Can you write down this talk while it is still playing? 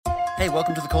Hey,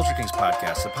 welcome to the Culture Kings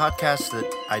podcast, a podcast that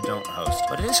I don't host,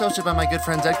 but it is hosted by my good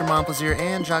friends Edgar Montplaisir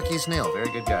and Jacques Neal.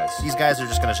 Very good guys. These guys are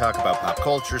just going to talk about pop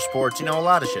culture, sports, a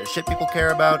lot of shit. Shit people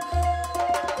care about.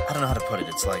 I don't know how to put it.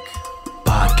 It's like...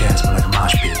 Podcast, but like a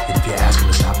mosh pit. And if you're asking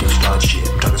to stop, they'll start shit.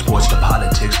 I'm talking sports to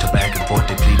politics to back and forth.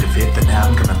 They plead the fifth, and now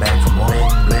I'm coming back for more.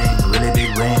 Bling, bling, really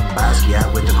big ring.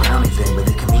 Basquiat with the crowny thing, but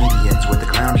the comedians with the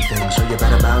clowny thing. So you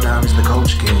better bow down, it's the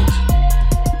Culture Kings.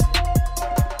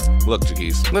 Look,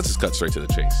 Jaquise, let's just cut straight to the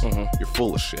chase. You're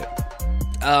full of shit.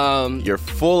 You're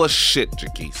full of shit,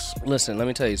 Jaquise. Listen, let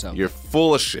me tell you something. You're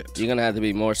full of shit. You're going to have to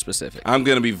be more specific. I'm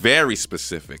going to be very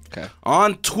specific. Okay.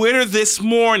 On Twitter this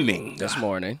morning,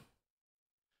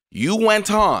 you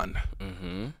went on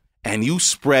and you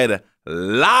spread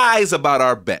lies about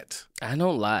our bet. I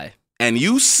don't lie. And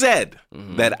you said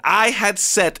that I had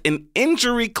set an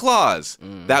injury clause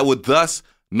that would thus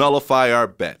nullify our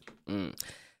bet.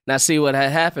 Now, see, what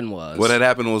had happened was... What had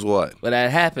happened was what? What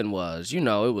had happened was, it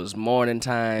was morning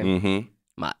time.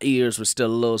 My ears were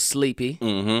still a little sleepy.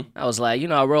 I was like,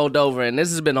 I rolled over, and this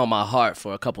has been on my heart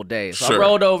for a couple days. So I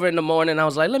rolled over in the morning, and I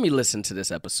was like, let me listen to this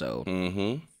episode.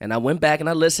 And I went back, and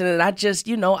I listened, and I just,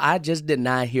 I just did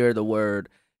not hear the word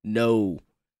no.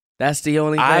 That's the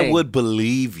only thing. I would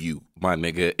believe you, my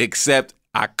nigga, except...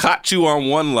 I caught you on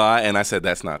one lie, and I said,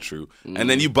 that's not true. And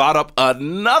then you brought up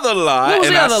another lie,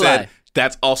 and I said,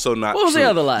 that's also not true. What was the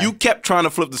other lie? You kept trying to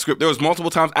flip the script. There was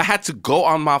multiple times I had to go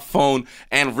on my phone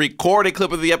and record a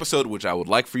clip of the episode, which I would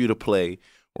like for you to play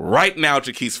right now,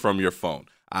 Jaquise, from your phone.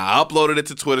 I uploaded it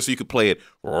to Twitter so you could play it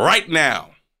right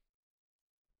now.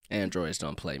 Androids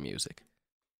don't play music.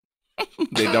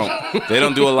 They don't. They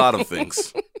don't do a lot of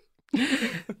things.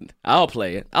 I'll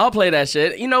play it. I'll play that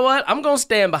shit. You know what? I'm going to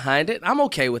stand behind it. I'm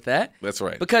okay with that. That's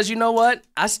right. Because you know what?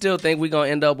 I still think we're going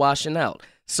to end up washing out.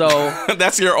 So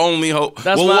that's your only hope.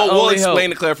 We'll explain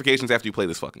the clarifications after you play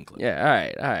this fucking clip. Yeah,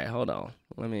 all right. Hold on.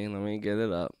 Let me get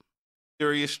it up.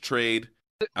 Serious trade.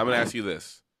 I'm going to ask you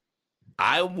this.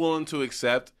 I'm willing to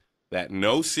accept that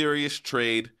no serious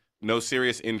trade, no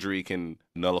serious injury can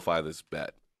nullify this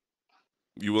bet.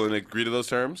 You willing to agree to those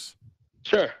terms?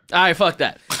 Sure. All right, fuck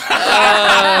that.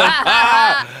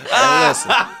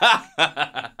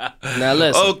 Now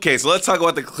listen. Okay, so let's talk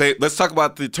about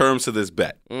the terms to this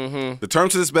bet. The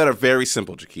terms to this bet are very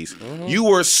simple, Jaquise. You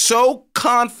were so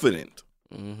confident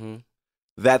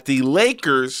that the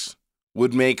Lakers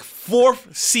would make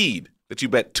 4th seed that you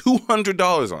bet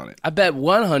 $200 on it. I bet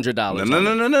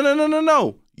 $100.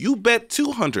 No. You bet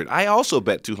 $200. I also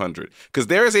bet $200 because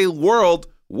there is a world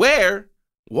where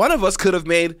one of us could have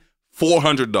made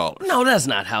 $400. No, that's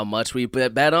not how much we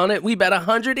bet on it. We bet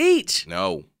 100 each.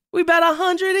 No. We bet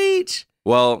 100 each.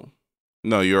 Well,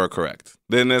 no, you're correct.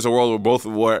 Then there's a world where both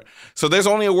were. So there's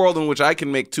only a world in which I can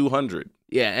make 200.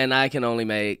 Yeah, and I can only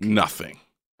make nothing.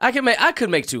 I could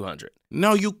make 200.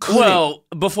 No, you couldn't. Well,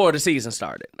 before the season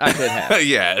started, I could have.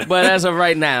 Yeah. But as of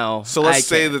right now, so let's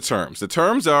say the terms. The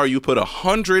terms are you put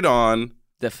 100 on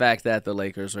the fact that the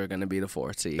Lakers are going to be the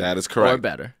 4th seed. That is correct. Or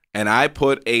better. And I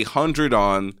put 100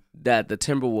 on that the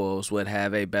Timberwolves would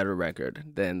have a better record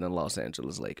than the Los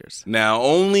Angeles Lakers. Now,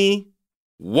 only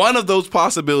one of those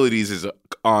possibilities is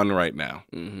on right now.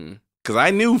 Because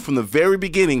I knew from the very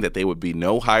beginning that they would be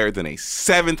no higher than a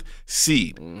 7th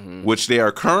seed, which they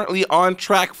are currently on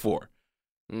track for.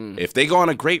 If they go on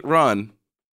a great run,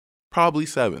 probably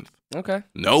 7th. Okay.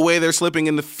 No way they're slipping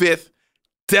into 5th.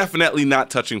 Definitely not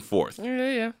touching 4th.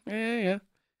 Yeah.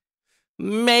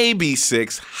 Maybe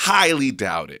 6. Highly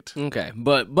doubt it. Okay,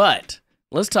 but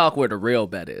let's talk where the real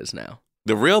bet is now.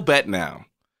 The real bet now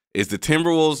is the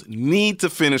Timberwolves need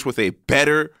to finish with a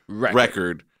better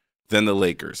record than the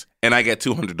Lakers, and I get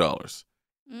 $200.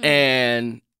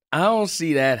 And I don't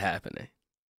see that happening.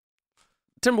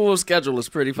 Timberwolves' schedule is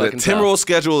pretty fucking tough. The Timberwolves'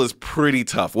 schedule is pretty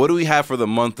tough. What do we have for the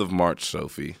month of March,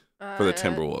 Sophie? For the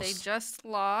Timberwolves. They just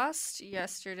lost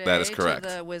yesterday. That is correct.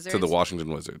 To the Wizards. To the Washington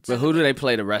Wizards. But who do they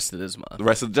play the rest of this month? The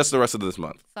rest of this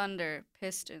month. Thunder,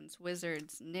 Pistons,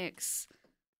 Wizards, Knicks,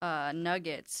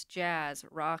 Nuggets, Jazz,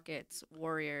 Rockets,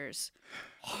 Warriors,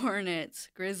 Hornets,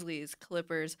 Grizzlies,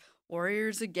 Clippers,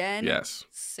 Warriors again. Yes.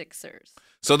 Sixers.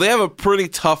 So they have a pretty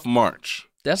tough March.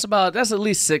 That's at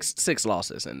least six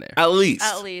losses in there. At least.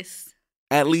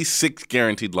 At least 6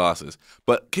 guaranteed losses.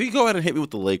 But can you go ahead and hit me with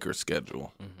the Lakers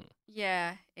schedule?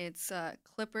 Yeah, it's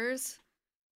Clippers,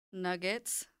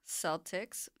 Nuggets,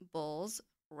 Celtics, Bulls,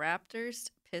 Raptors,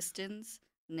 Pistons,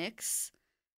 Knicks,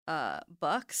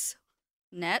 Bucks,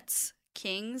 Nets,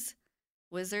 Kings,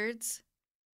 Wizards,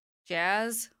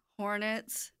 Jazz,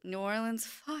 Hornets, New Orleans,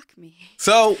 fuck me.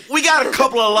 So we got a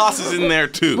couple of losses in there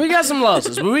too. We got some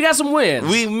losses, but we got some wins.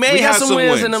 We got have some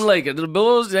wins in them Lakers. The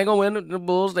Bulls, they gonna win. The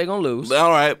Bulls, they gonna lose. All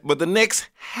right, but the Knicks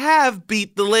have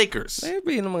beat the Lakers. They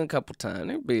beat them a couple times.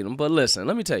 They beat them. But listen,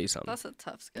 let me tell you something. That's a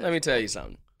tough schedule. Let me tell you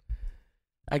something.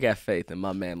 I got faith in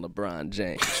my man LeBron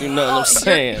James. You know what I'm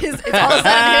saying? It's all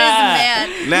about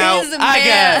his man. Now, his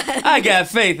man. I got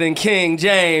faith in King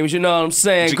James. You know what I'm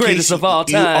saying? Jaquise, Greatest of all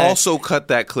time. You also cut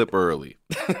that clip early.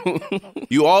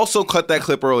 You also cut that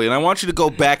clip early, and I want you to go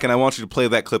back and I want you to play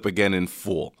that clip again in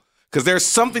full. Because there's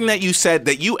something that you said,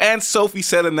 that you and Sophie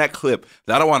said in that clip,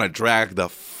 that I don't want to drag the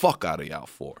fuck out of y'all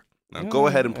for. Now go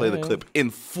ahead and play the clip in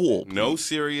full. No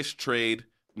serious trade,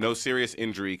 no serious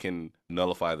injury can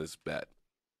nullify this bet.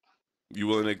 You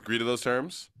willing to agree to those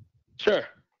terms? Sure.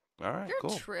 All right, You're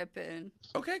cool. tripping.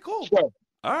 Okay, cool. Sure.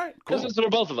 All right, cool. This is for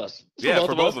both of us. Yeah,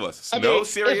 for both of us. No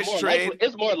serious trade.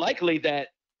 It's more likely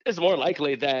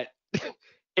that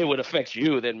it would affect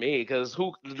you than me because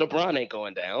LeBron ain't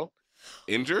going down.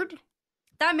 Injured?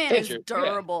 That man is Injured,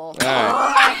 durable. Yeah. All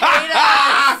right.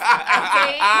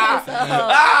 I hate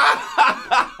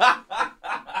us.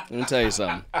 Let me tell you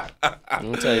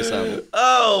something.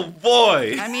 Oh,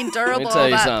 boy. I mean, durable tell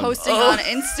you about something. posting on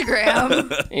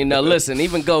Instagram. You know, listen,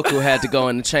 even Goku had to go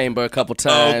in the chamber a couple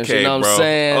times. Okay, you know what bro. I'm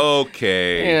saying?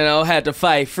 Okay. You know, had to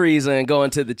fight Frieza and go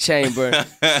into the chamber.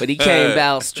 But he came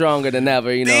out stronger than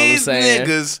ever, you know what I'm These saying?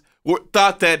 niggas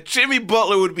thought that Jimmy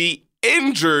Butler would be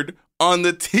injured on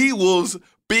the T-Wolves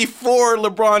before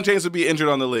LeBron James would be injured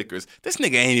on the Lakers. This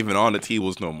nigga ain't even on the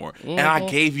T-Wolves no more. And I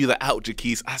gave you the out,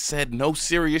 Jaquise. I said no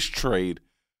serious trade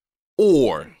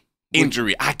or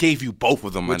injury. I gave you both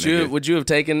of them, my nigga. Would you have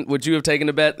taken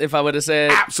the bet if I would have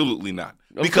said? Absolutely not.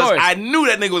 Of Because course. I knew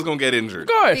that nigga was gonna get injured. Of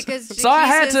course. Because So I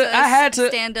had to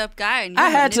stand-up guy, and I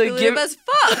you're had to manipulative give- as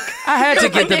fuck. I had to You're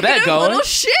get the bet manipulative going. Little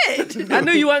shit. I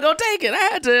knew you weren't gonna take it.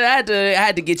 I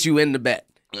had to get you in the bet.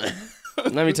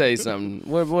 Let me tell you something.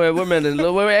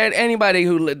 Anybody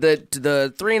who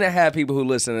the 3.5 people who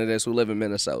listen to this who live in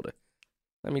Minnesota.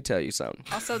 Let me tell you something.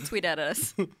 Also, tweet at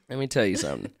us. Let me tell you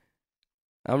something.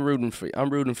 I'm rooting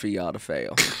for y'all to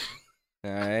fail.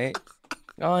 All right.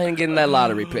 Go ahead and get in that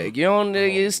lottery pick. You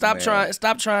don't stop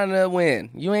trying to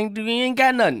win. You ain't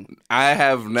got nothing. I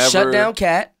have never Shut down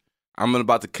Cat. I'm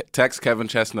about to text Kevin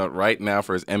Chestnut right now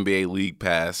for his NBA League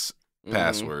Pass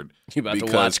password. You about to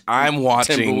because watch I'm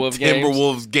watching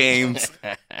Timberwolves games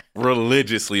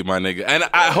religiously, my nigga. And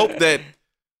I hope that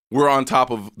we're on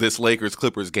top of this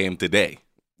Lakers-Clippers game today.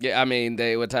 Yeah, I mean,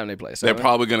 what time they play? They're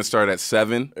probably going to start at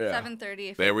 7. Yeah.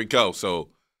 7:30. There we go. So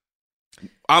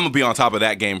I'm going to be on top of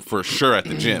that game for sure at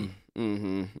the gym.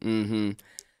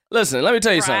 Listen, let me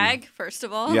tell you something. Brag, first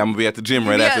of all. Yeah, I'm going to be at the gym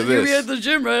right after You'll be this. at the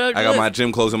gym right after I got this. my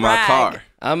gym clothes in my Brag. car.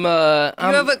 I'm You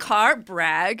have a car?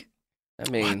 Brag. I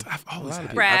mean, What? I've always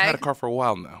had, Brag. I've had a car for a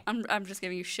while now. I'm just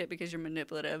giving you shit because you're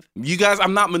manipulative. You guys,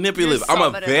 I'm not manipulative. You're I'm a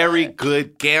solid at very that.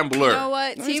 good gambler. You know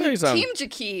what? Let me tell you something. Team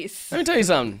Jaquise. let me tell you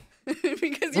something.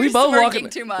 Because We you're both smirking walking.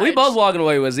 too much. We both walking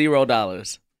away with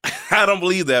 $0. I don't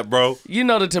believe that, bro. You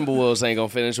know the Timberwolves ain't gonna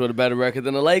finish with a better record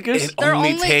than the Lakers. It They're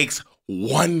only only- takes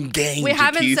one game. We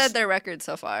haven't Jaquise. said their record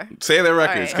so far. Say their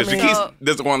records, All because right, I mean- Jaquise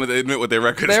doesn't want to admit what their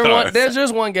records They're are. they're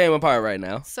just one game apart right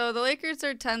now. So the Lakers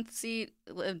are 10th seed,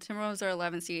 Timberwolves are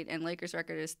 11th seed, and Lakers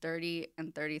record is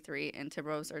 30-33, and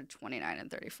Timberwolves are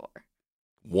 29-34.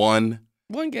 One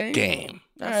One game. game.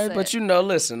 All That's right, but it. you know,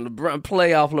 listen,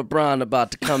 playoff LeBron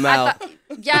about to come I out. thought-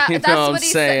 yeah, You know that's what I'm what he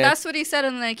saying? said. That's what he said,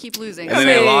 and then they keep losing. And then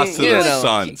they mean, lost to you the know,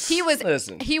 Suns. He was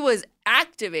Listen. he was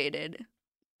activated.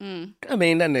 Mm. I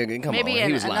mean, that nigga, come Maybe on, he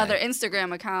in was another lying.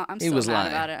 Instagram account. I'm He still was mad lying.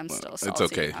 about it. I'm still salty.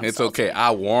 It's okay. I'm It's salty. okay. I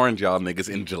warned y'all niggas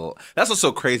in July. That's what's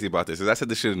so crazy about this is I said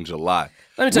this shit in July.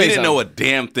 Let me tell We you didn't know something. a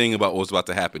damn thing about what was about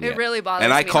to happen It yet. really bothers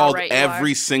And I me how called right you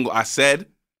every are. single. I said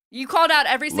You called out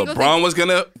every single LeBron thing. was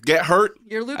gonna get hurt.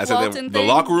 Your Luke I said Walton that the thing.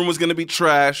 locker room was gonna be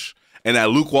trash, and that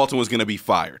Luke Walton was gonna be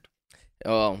fired.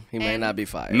 Oh, he may And- not be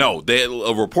fired. No,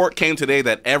 a report came today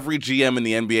that every GM in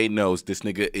the NBA knows this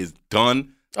nigga is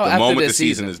done the after moment this the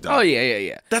season is done. Oh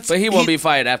yeah. That's- But he won't he- be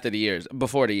fired after the years,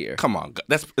 before the year. Come on,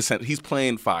 he's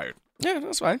playing fired. Yeah,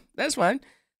 that's fine. That's fine.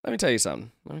 Let me tell you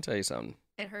something.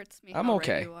 It hurts me. I'm how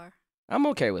okay. Right you are. I'm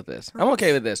okay with this.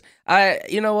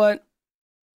 You know what?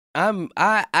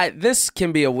 This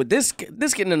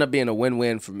can end up being a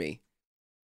win-win for me.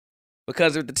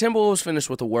 Because if the Timberwolves finish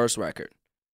with a worse record,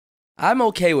 I'm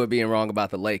okay with being wrong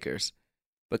about the Lakers.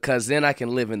 Because then I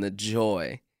can live in the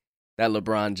joy that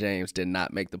LeBron James did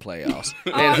not make the playoffs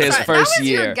Oh, in I'm his sorry. first that was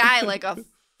year. your guy like a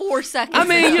 4 seconds. I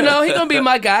mean, he's gonna be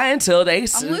my guy until they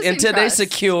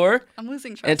secure. I'm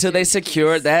losing trust. Until they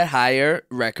secure that higher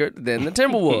record than the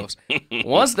Timberwolves.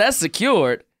 Once that's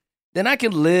secured, then I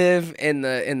can live in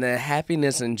the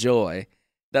happiness and joy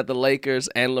that the Lakers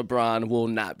and LeBron will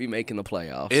not be making the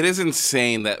playoffs. It is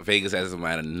insane that Vegas has them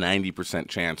at a 90%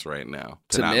 chance right now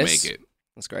to not miss? make it.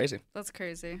 That's crazy. That's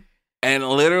crazy. And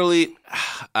literally,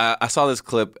 I saw this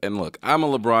clip, and look, I'm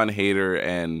a LeBron hater,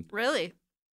 and Really?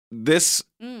 this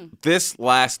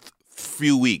last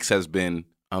few weeks has been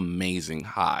amazing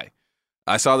high.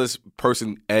 I saw this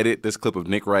person edit this clip of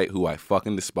Nick Wright, who I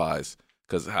fucking despise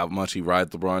because how much he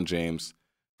rides LeBron James,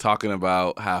 talking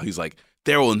about how he's like,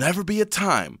 there will never be a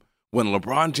time when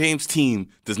LeBron James' team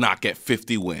does not get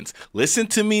 50 wins. Listen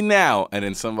to me now. And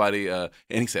then somebody, and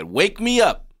he said, wake me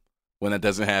up when that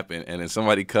doesn't happen. And then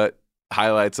somebody cut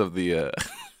highlights of the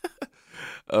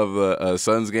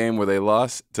Suns game where they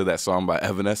lost to that song by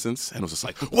Evanescence, and it was just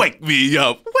like, wake me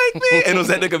up, wake me. And it was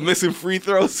that nigga missing free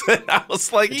throws. And I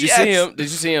was like, Did you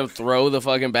see him throw the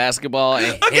fucking basketball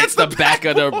and hit the back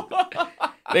of the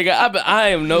nigga? I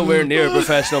am nowhere near a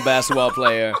professional basketball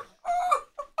player.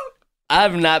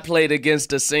 I've not played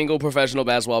against a single professional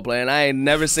basketball player, and I ain't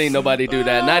never seen nobody do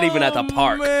that, not even at the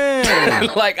park.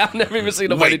 Like, I've never even seen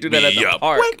nobody do that at the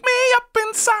park. Wake me up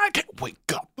inside. Can't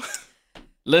wake up.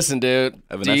 Listen, dude.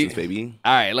 Evanescence, baby.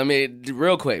 All right, let me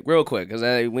real quick, because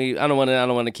I don't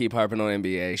want to keep harping on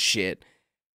NBA shit.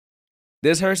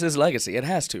 This hurts his legacy. It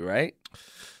has to, right?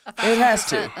 It has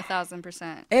to.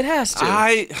 1,000%. It has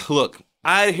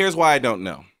to. Here's why I don't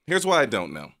know.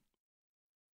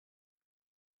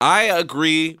 I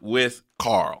agree with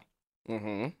Carl.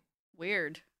 Mm-hmm.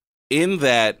 Weird. In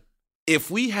that, if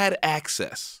we had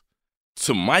access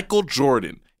to Michael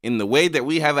Jordan in the way that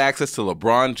we have access to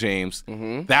LeBron James,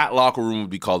 that locker room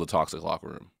would be called the toxic locker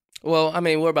room. Well, I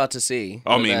mean, we're about to see.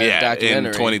 In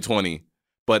 2020.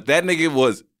 But that nigga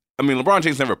was, LeBron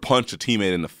James never punched a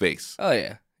teammate in the face. Oh,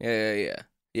 yeah.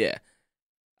 Yeah.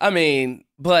 I mean,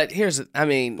 but the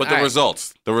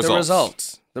results.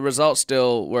 The results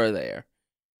still were there,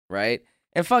 right?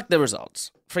 And fuck the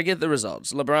results. Forget the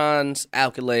results. LeBron's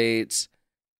accolades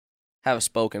have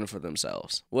spoken for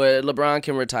themselves. Where LeBron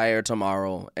can retire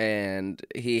tomorrow and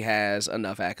he has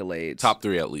enough accolades. Top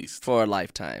 3 at least. For a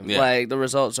lifetime. Yeah. Like, the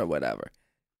results are whatever.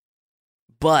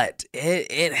 But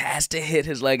it has to hit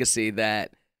his legacy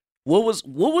that what was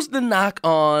the knock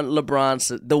on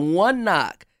LeBron's, the one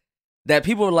knock that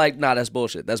people were like, nah, that's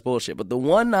bullshit. But the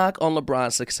one knock on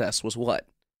LeBron's success was what?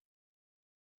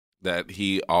 That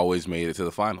he always made it to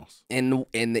the finals. In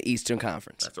the Eastern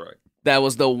Conference. That's right. That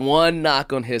was the one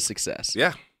knock on his success.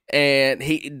 Yeah. And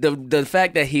the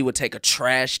fact that he would take a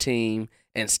trash team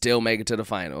and still make it to the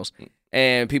finals.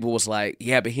 And people was like,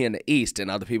 yeah, but he in the East.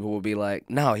 And other people would be like,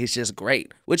 no, he's just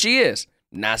great. Which he is.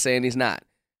 Not saying he's not.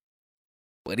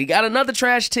 But he got another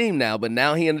trash team now. But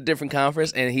now he in a different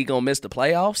conference and he gonna miss the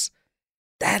playoffs.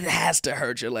 That has to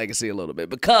hurt your legacy a little bit.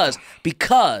 Because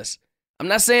I'm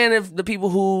not saying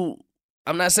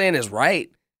I'm not saying it's right,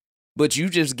 but you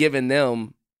just giving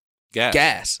them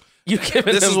gas. You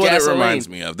giving this them is what gasoline. it reminds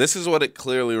me of. This is what it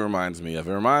clearly reminds me of.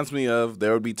 It reminds me of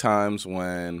there would be times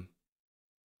when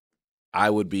I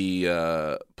would be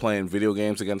playing video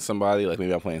games against somebody, like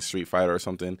maybe I'm playing Street Fighter or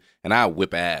something, and I would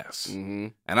whip ass. Mm-hmm.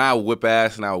 And I would whip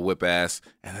ass, and I would whip ass,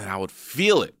 and then I would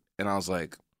feel it. And I was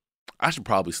like, I should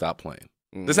probably stop playing.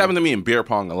 Mm-hmm. This happened to me in beer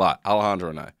pong a lot, Alejandro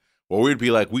and I, where we'd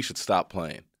be like, we should stop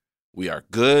playing. We are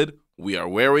good. We are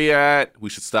where we are at. We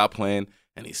should stop playing.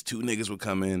 And these 2 niggas would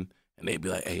come in, and they'd be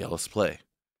like, hey, yo, let's play.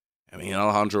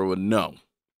 Alejandro would know.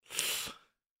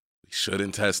 We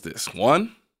shouldn't test this.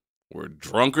 1, we're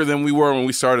drunker than we were when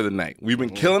we started the night. We've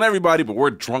been killing everybody, but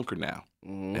we're drunker now.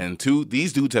 Mm-hmm. And 2,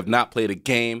 these dudes have not played a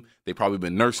game. They've probably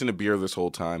been nursing a beer this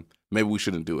whole time. Maybe we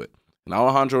shouldn't do it. And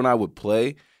Alejandro and I would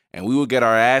play, and we would get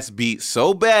our ass beat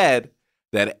so bad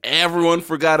that everyone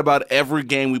forgot about every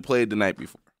game we played the night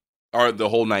before, or the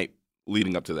whole night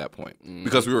leading up to that point,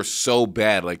 because we were so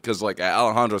bad. Because at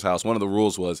Alejandro's house, one of the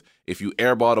rules was if you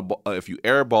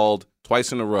airballed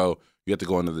twice in a row, you have to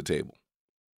go under the table.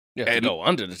 You have to go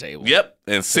under the table. Yep,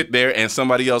 and sit there, and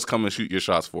somebody else come and shoot your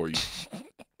shots for you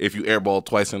if you airballed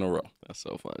twice in a row. That's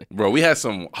so funny, bro. We had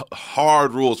some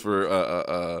hard rules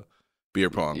for beer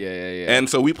pong. Yeah. And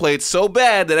so we played so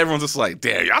bad that everyone's just like,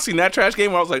 damn, y'all seen that trash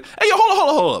game? Where I was like, hey, yo,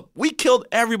 hold up. We killed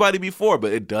everybody before,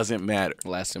 but it doesn't matter.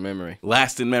 Last in memory.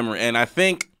 And I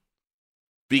think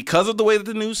because of the way that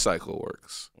the news cycle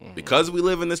works, because we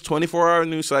live in this 24-hour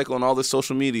news cycle and all this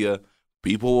social media,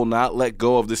 People will not let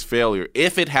go of this failure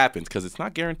if it happens, because it's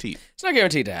not guaranteed. It's not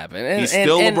guaranteed to happen. And, He's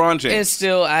still LeBron James.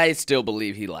 I still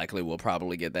believe he likely will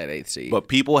probably get that 8th seed. But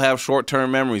people have short-term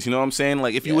memories. You know what I'm saying?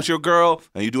 Like, if you with your girl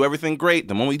and you do everything great,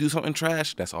 the moment you do something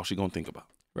trash, that's all she's going to think about.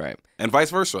 Right. And vice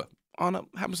versa.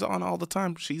 Happens to Anna all the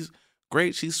time. She's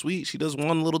great. She's sweet. She does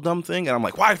one little dumb thing. And I'm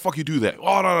like, why the fuck you do that?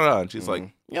 Oh, no. And she's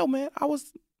like, yo, man, I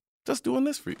was just doing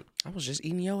this for you. I was just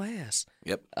eating your ass.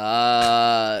 Yep.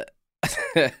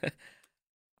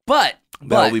 But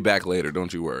that'll be back later.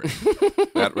 Don't you worry.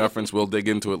 That reference, we'll dig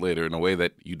into it later in a way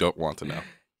that you don't want to know.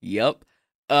 Yep.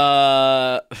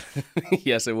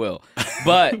 Yes, it will.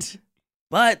 But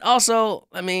also,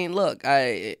 I mean, look,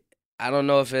 I don't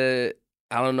know if it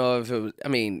was, I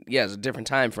mean, yeah, it's a different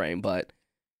time frame, but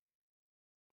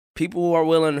people who are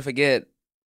willing to forget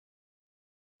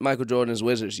Michael Jordan's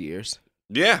Wizards years.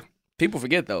 Yeah. People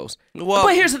forget those. Well,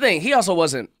 but here's the thing. He also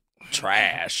wasn't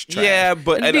trash. Yeah,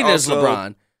 but and neither is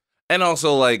LeBron. And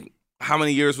also, like, how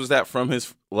many years was that from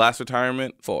his last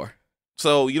retirement? 4.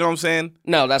 So, you know what I'm saying?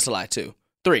 No, that's a lie, 2.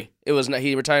 3. It was,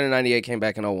 he retired in 98, came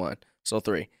back in 01. So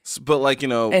 3. But, like, you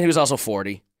know. And he was also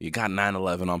 40. You got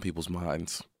 9/11 on people's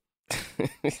minds.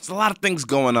 There's a lot of things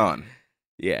going on.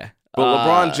 Yeah. But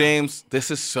LeBron James,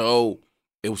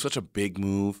 it was such a big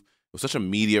move. It was such a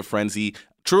media frenzy.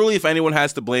 Truly, if anyone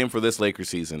has to blame for this Lakers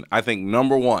season, I think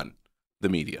number 1, the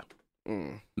media.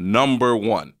 Number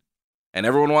 1. And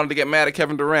everyone wanted to get mad at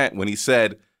Kevin Durant when he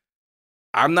said,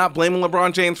 I'm not blaming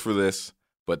LeBron James for this,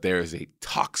 but there is a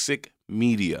toxic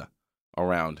media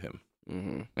around him.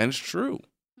 And it's true.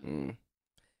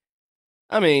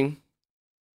 I mean,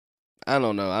 I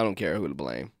don't know. I don't care who to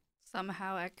blame.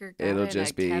 Somehow Edgar got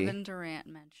Kevin Durant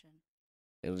mention.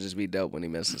 It'll just be dope when he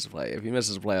misses a play. If he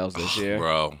misses the playoffs this year,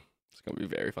 bro, it's going to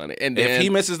be very funny. And then, if he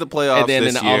misses the playoffs and then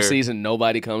this in the year, offseason,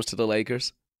 nobody comes to the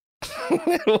Lakers.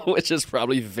 Which is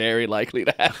probably very likely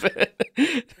to happen.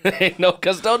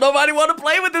 Because don't nobody want to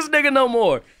play with this nigga no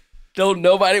more. Don't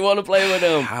nobody want to play with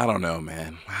him. I don't know,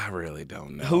 man. I really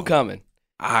don't know. Who coming?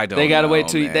 I don't know. They got to wait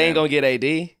till man. They ain't going to get AD.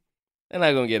 They're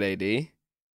not going to get AD.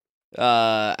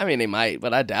 I mean, they might,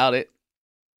 but I doubt it.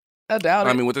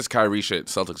 I mean, with this Kyrie shit,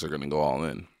 Celtics are going to go all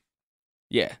in.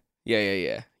 Yeah.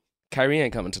 Kyrie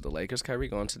ain't coming to the Lakers. Kyrie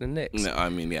going to the Knicks. No, I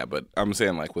mean, yeah, but I'm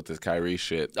saying, like, with this Kyrie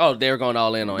shit. Oh, they're going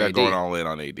all in on AD. They're going all in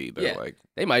on AD. They're like,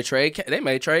 they might trade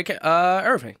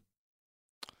Irving.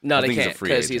 No, they can't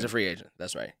because he's a free agent.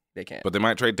 That's right. They can't. But they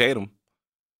might trade Tatum.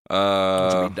 Which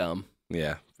would be dumb.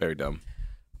 Yeah, very dumb.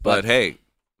 But hey,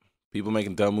 people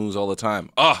making dumb moves all the time.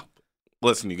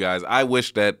 Listen, you guys, I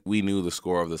wish that we knew the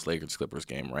score of this Lakers-Clippers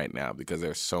game right now because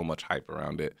there's so much hype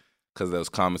around it because of those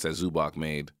comments that Zubac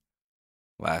made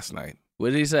last night.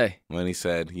 What did he say? When he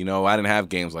said, I didn't have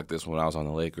games like this when I was on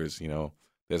the Lakers.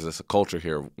 There's this culture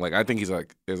here. Like, I think he's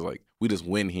like, we just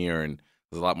win here and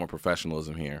there's a lot more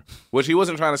professionalism here. Which he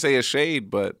wasn't trying to say as shade,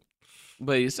 but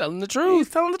he's telling the truth. He's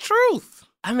telling the truth.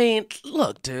 I mean,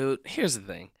 look, dude, here's the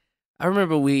thing. I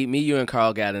remember me, you, and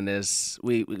Carl got in this,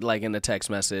 we like in the text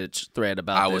message thread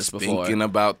about this before. I was thinking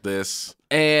about this.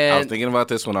 And I was thinking about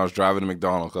this when I was driving to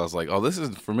McDonald's. I was like, oh, this is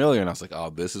familiar. And I was like,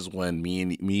 oh, this is when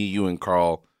me, you, and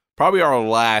Carl, probably our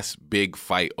last big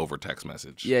fight over text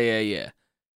message. Yeah.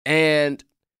 And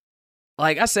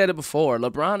like I said it before,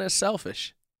 LeBron is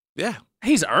selfish. Yeah.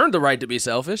 He's earned the right to be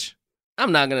selfish.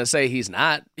 I'm not going to say he's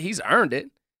not. He's earned it.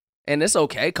 And it's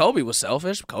okay. Kobe was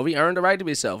selfish. Kobe earned the right to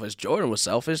be selfish. Jordan was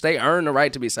selfish. They earned the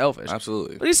right to be selfish.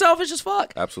 Absolutely. But he's selfish as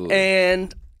fuck. Absolutely.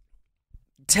 And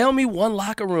tell me one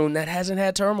locker room that hasn't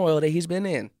had turmoil that he's been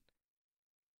in.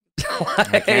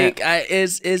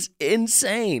 It's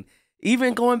insane.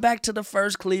 Even going back to the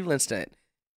first Cleveland stint.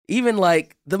 Even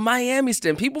like the Miami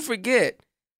stint. People forget.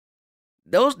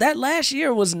 That last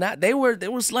year was not. There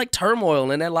was like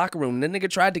turmoil in that locker room. The nigga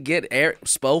tried to get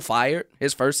Spo fired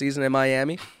his first season in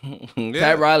Miami. Yeah.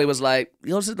 Pat Riley was like,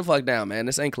 "Yo, sit the fuck down, man.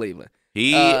 This ain't Cleveland."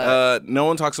 No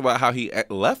one talks about how he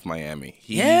left Miami.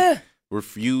 He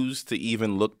refused to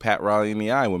even look Pat Riley in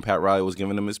the eye when Pat Riley was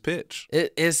giving him his pitch.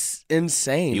 It's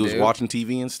insane. He was watching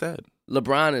TV instead.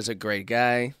 LeBron is a great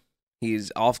guy.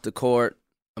 He's off the court,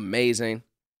 amazing,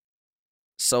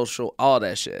 social, all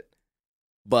that shit.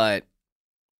 But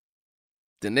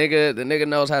the nigga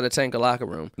knows how to tank a locker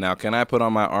room. Now, can I put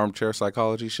on my armchair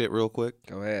psychology shit real quick?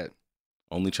 Go ahead.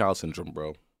 Only child syndrome,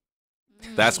 bro.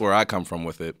 That's where I come from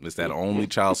with it. It's that only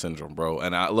child syndrome, bro.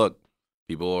 And look,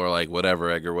 people are like, whatever,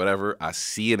 Edgar, whatever. I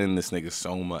see it in this nigga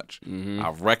so much. Mm-hmm.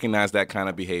 I've recognized that kind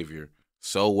of behavior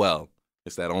so well.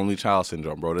 It's that only child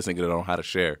syndrome, bro. This nigga don't know how to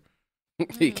share.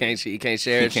 He can't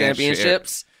share his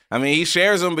championships. I mean, he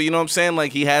shares them, but you know what I'm saying?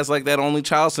 Like, he has like that only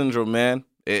child syndrome, man.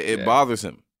 It bothers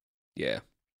him. Yeah.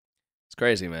 It's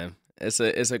crazy, man. It's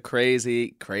a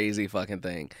crazy, crazy fucking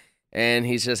thing. And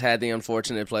he's just had the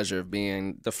unfortunate pleasure of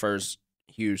being the first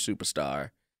huge superstar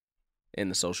in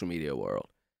the social media world.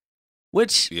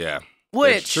 Which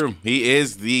it's true. He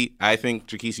is I think,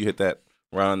 Jaquise, you hit that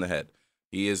right on the head.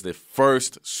 He is the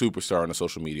first superstar in the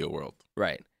social media world.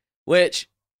 Right. Which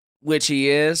he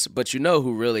is, but you know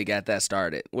who really got that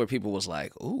started? Where people was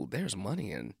like, ooh, there's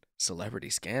money in celebrity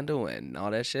scandal and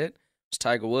all that shit. It's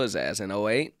Tiger Woods' ass in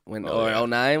 08 or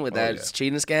 09 with that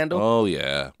cheating scandal. Oh,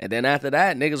 yeah. And then after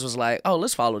that, niggas was like, oh,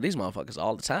 let's follow these motherfuckers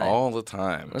all the time. All the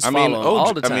time. Let's follow them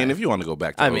all the time. I mean, if you want to go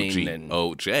back to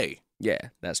OJ. Yeah,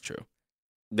 that's true.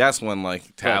 That's when,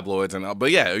 like, tabloids and all.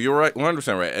 But, yeah, you're right.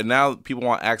 100% right. And now people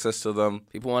want access to them.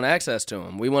 People want access to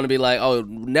them. We want to be like, oh,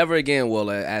 never again will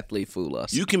an athlete fool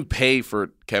us. You can pay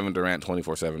for Kevin Durant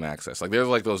 24/7 access. Like, there's,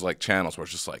 like, those, like, channels where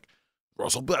it's just, like,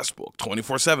 Russell Westbrook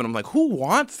 24/7. I'm like, who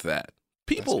wants that?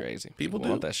 People. That's crazy. People do.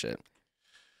 Want that shit.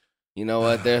 You know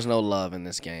what? There's no love in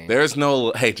this game. There's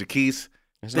no, hey, Jaquise,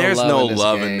 there's no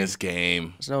love in this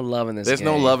game. There's no love in this game. There's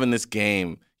no love in this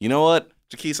game. You know what,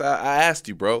 Jaquise, I asked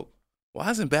you, bro, why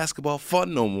isn't basketball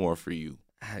fun no more for you?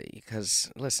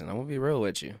 Because, listen, I'm going to be real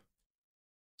with you.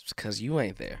 It's because you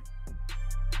ain't there.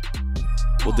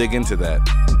 We'll dig into that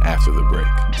after the break.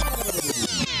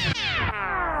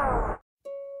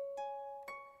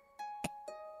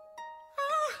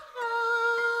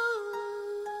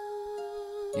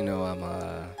 You know, I'm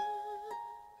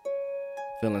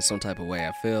feeling some type of way.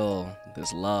 I feel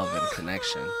this love and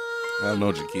connection. I don't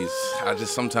know, Jaquise. I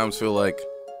just sometimes feel like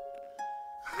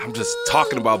I'm just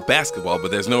talking about basketball,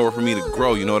 but there's nowhere for me to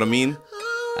grow. You know what I mean?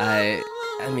 I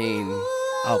mean,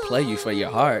 I'll play you for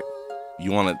your heart.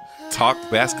 You want to talk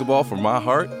basketball for my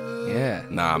heart? Yeah.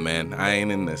 Nah, man. I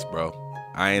ain't in this, bro.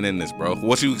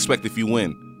 What you expect if you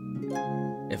win?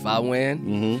 If I win?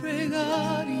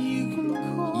 Mm-hmm.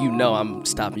 You know I'm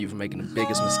stopping you from making the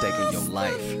biggest mistake in your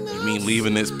life. You mean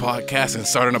leaving this podcast and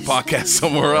starting a podcast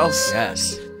somewhere else?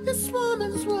 Yes.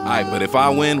 All right, but if I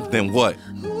win, then what?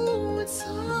 Then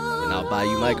I'll buy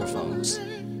you microphones.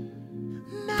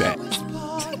 Bet.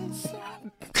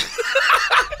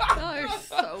 Y'all are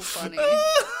so funny.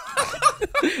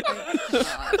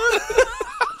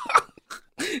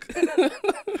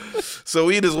 So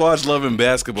we just watched Love and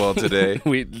Basketball today.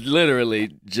 We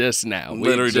literally just now.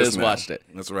 We just watched it.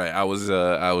 That's right. I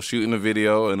was shooting a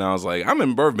video and I was like, I'm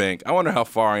in Burbank. I wonder how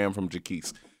far I am from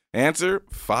Jaquise. Answer,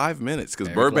 5 minutes. Because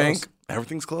Burbank,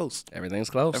 everything's close. Everything's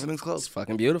close. Everything's close. It's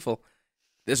fucking beautiful.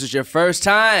 This is your first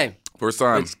time. First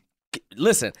time.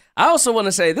 Listen, I also want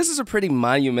to say this is a pretty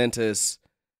monumentous,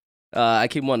 I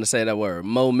keep wanting to say that word,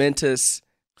 momentous.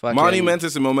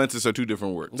 Monumentous and momentous are two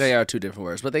different words. They are two different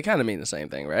words, but they kind of mean the same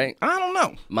thing, right? I don't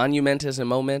know. Monumentous and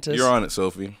momentous. You're on it,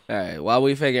 Sophie. All right, while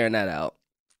we figuring that out,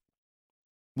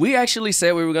 we actually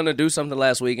said we were going to do something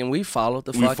last week, and we followed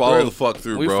the fuck through. We followed the fuck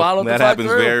through, bro. We followed the fuck through.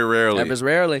 That happens very rarely. Happens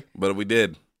rarely. But we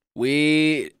did.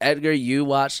 Edgar, you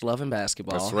watched Love and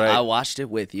Basketball. That's right. I watched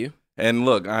it with you. And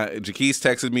look, Jaquise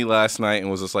texted me last night and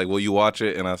was just like, will you watch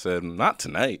it? And I said, not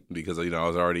tonight, because, I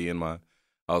was already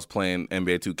I was playing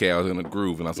NBA 2K. I was in a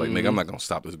groove, and I was like, nigga, I'm not going to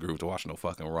stop this groove to watch no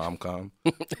fucking rom-com.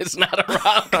 It's not a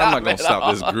rom-com. I'm not going to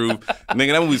stop this groove.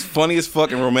 Nigga, that movie's funny as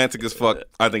fuck and romantic as fuck.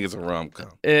 I think it's a rom-com.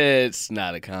 It's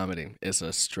not a comedy. It's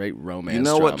a straight romance You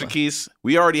know drama. what, Jaquise?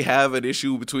 We already have an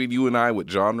issue between you and I with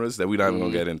genres that we're not even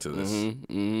going to get into this.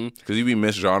 Because you be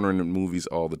misgenring in movies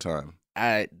all the time.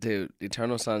 Dude,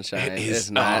 Eternal Sunshine is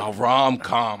not a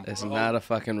rom-com. It's not a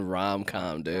fucking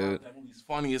rom-com, dude. That movie's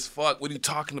funny as fuck. What are you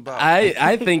talking about?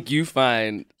 I think you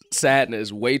find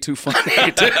sadness way too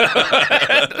funny, dude.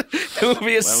 That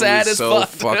movie is sad as so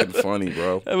fuck. Fucking funny,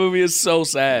 bro. That movie is so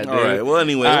sad, dude. All right. Well,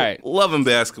 anyway, all right. Love and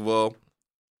Basketball.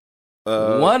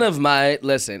 One of my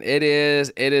it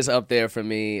is up there for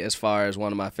me as far as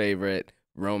one of my favorite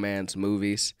romance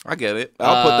movies. I get it.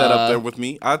 I'll put that up there with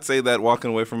me. I'd say that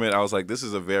walking away from it, I was like, this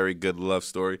is a very good love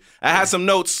story. I had some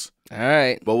notes. All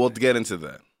right. But we'll get into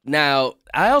that. Now,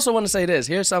 I also want to say this.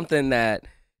 Here's something that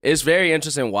is very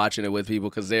interesting watching it with people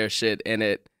because there's shit in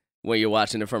it when you're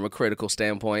watching it from a critical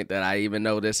standpoint that I even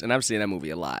noticed. And I've seen that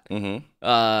movie a lot.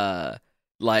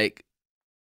 Like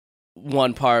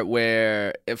one part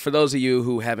where, for those of you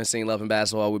who haven't seen Love and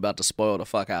Basketball, we're about to spoil the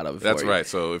fuck out of it. That's for you. right.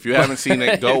 So if you haven't seen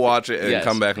it, go watch it and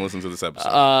come back and listen to this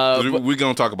episode. We're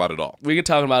going to talk about it all. We can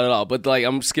talk about it all. But like,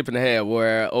 I'm skipping ahead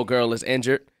where old girl is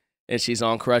injured and she's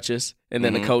on crutches. And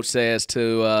then the coach says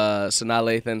to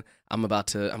Sanaa Lathan, I'm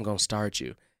going to start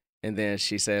you. And then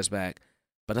she says back,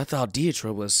 but I thought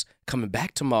Deidre was coming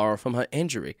back tomorrow from her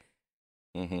injury.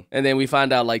 And then we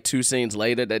find out like 2 scenes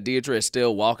later that Deidre is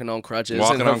still walking on crutches.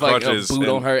 Walking and her on fucking crutches boot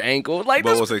on her ankle. Like,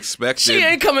 but this, was expected. she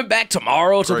ain't coming back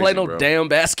tomorrow to play no bro. damn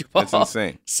basketball. It's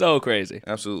insane. So crazy.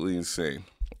 Absolutely insane.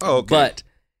 Oh, okay. But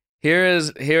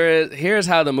here's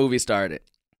how the movie started.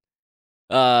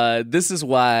 This is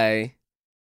why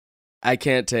I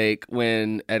can't take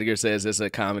when Edgar says it's a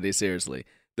comedy seriously.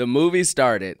 The movie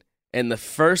started, and the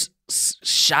first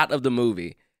shot of the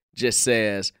movie just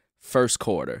says first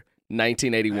quarter,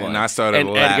 1981. And I started and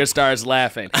laughing. Edgar starts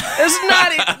laughing.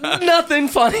 It's not nothing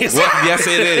funny. Yes,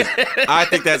 it is. I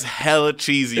think that's hella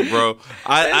cheesy, bro.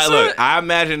 I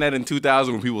imagine that in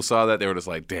 2000 when people saw that, they were just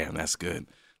like, damn, that's good.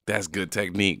 That's good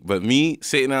technique. But me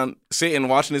sitting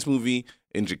watching this movie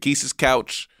in Jaquisa's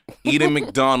couch, eating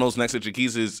McDonald's next to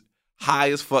Jaquisa's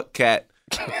high as fuck cat,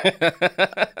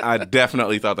 I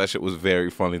definitely thought that shit was very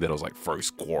funny that it was like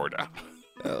first quarter.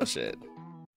 Oh, shit.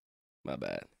 My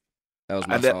bad. That was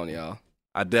my phone, y'all.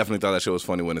 I definitely thought that shit was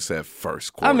funny when it said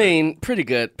first quarter. I mean, pretty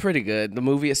good. The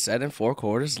movie is set in 4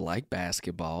 quarters like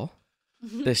basketball.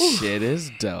 The shit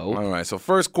is dope. All right, so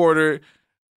first quarter,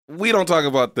 we don't talk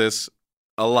about this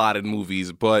a lot in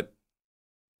movies, but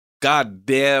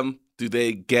goddamn, do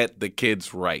they get the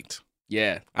kids right?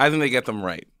 Yeah. I think they get them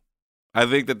right. I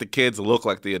think that the kids look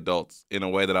like the adults in a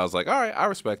way that I was like, all right, I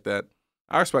respect that.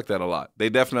 I respect that a lot. They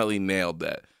definitely nailed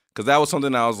that. Because that was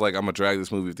something I was like, I'm going to drag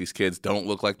this movie if these kids don't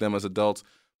look like them as adults.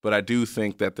 But I do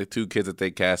think that the 2 kids that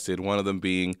they casted, one of them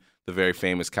being the very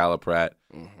famous Kyla Pratt,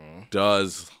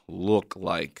 does look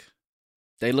like...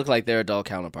 They look like their adult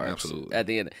counterparts. Absolutely. At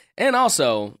the end. And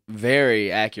also,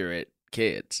 very accurate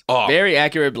kids. Oh, very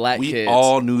accurate black kids. We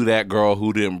all knew that girl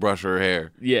who didn't brush her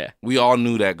hair. Yeah. We all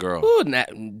knew that girl. Ooh,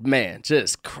 man,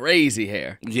 just crazy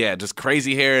hair. Yeah, just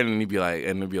crazy hair, and they'd be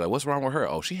like, what's wrong with her?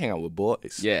 Oh, she hang out with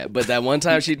boys. Yeah, but that one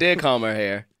time she did comb her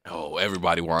hair. Oh,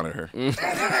 everybody wanted her.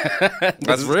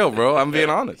 That's real, bro. I'm being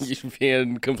honest. You're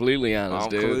being completely honest,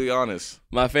 dude. I'm completely honest.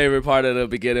 My favorite part of the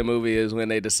beginning movie is when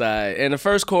they decide. And the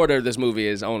first quarter of this movie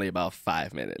is only about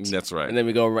 5 minutes. That's right. And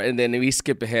then we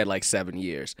skip ahead like 7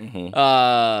 years.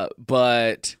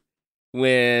 But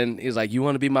when he's like, "You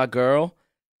want to be my girl?"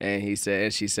 and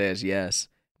she says yes.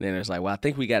 Then it's like, "Well, I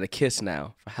think we got to kiss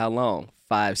now." For how long?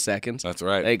 5 seconds. That's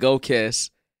right. They go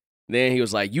kiss. Then he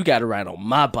was like, "You got to ride on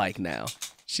my bike now."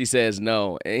 She says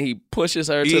no, and he pushes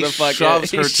her to the fucking.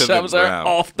 Shoves her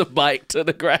off the bike to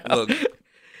the ground. Look,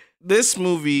 this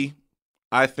movie,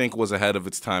 I think, was ahead of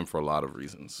its time for a lot of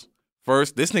reasons.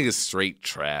 First, this nigga's straight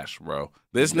trash, bro.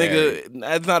 This nigga,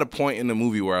 that's not a point in the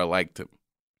movie where I liked him.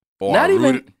 Not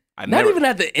even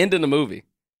at the end of the movie.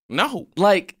 No.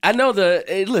 Like, I know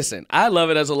listen, I love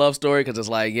it as a love story because it's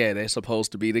like, yeah, they're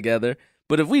supposed to be together.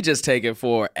 But if we just take it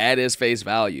at his face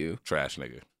value. Trash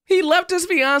nigga. He left his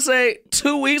fiance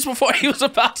 2 weeks before he was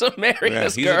about to marry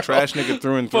this girl. He's a trash nigga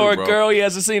through and through, for a girl he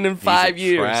hasn't seen in 5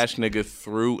 years. Trash nigga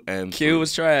through and through. Q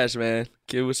was trash, man.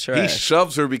 Q was trash. He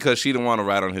shoves her because she didn't want to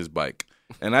ride on his bike.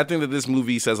 And I think that this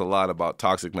movie says a lot about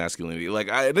toxic masculinity. Like,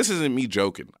 this isn't me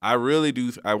joking. I really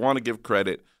do. I want to give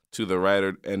credit to the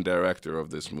writer and director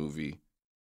of this movie.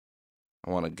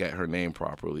 I want to get her name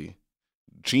properly.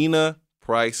 Gina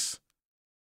Price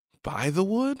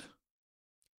Bythewood?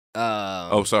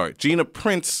 Gina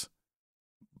Prince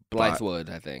Blythewood,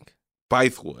 I think.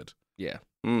 Bythewood. Yeah.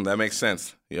 That makes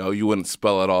sense. You wouldn't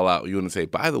spell it all out. You wouldn't say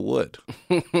by the wood.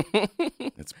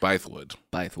 It's Bythewood.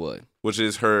 Bythewood. Which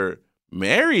is her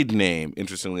married name,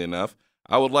 interestingly enough.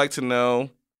 I would like to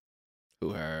know who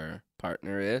her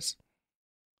partner is.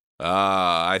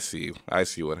 I see. I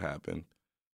see what happened.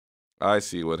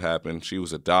 She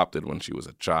was adopted when she was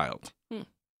a child.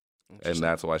 And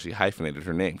that's why she hyphenated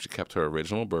her name. She kept her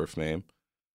original birth name.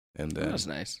 And then, that's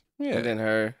nice. Yeah. And then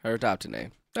her adopted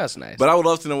name. That's nice. But I would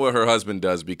love to know what her husband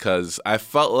does because I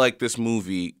felt like this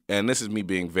movie, and this is me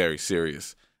being very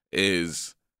serious,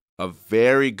 is a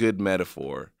very good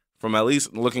metaphor from at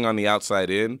least looking on the outside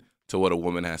in to what a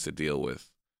woman has to deal with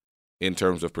in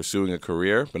terms of pursuing a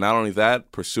career. But not only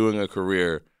that, pursuing a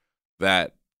career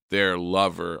that their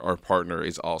lover or partner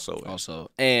is also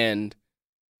in. And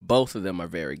both of them are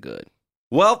very good.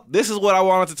 Well, this is what I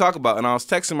wanted to talk about. And I was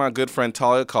texting my good friend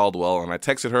Talia Caldwell, and I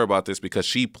texted her about this because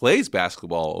she plays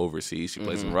basketball overseas. She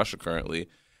plays in Russia currently.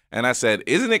 And I said,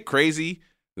 isn't it crazy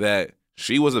that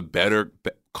she was a better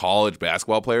college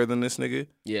basketball player than this nigga?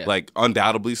 Yeah. Like,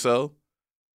 undoubtedly so.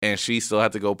 And she still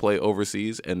had to go play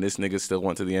overseas, and this nigga still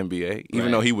went to the NBA,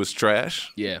 even though he was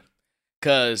trash. Yeah.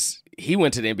 Because he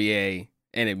went to the NBA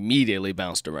and immediately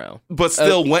bounced around. But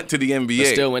still went to the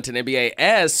NBA.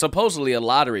 As supposedly a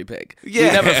lottery pick. Yeah.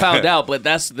 We never found out, but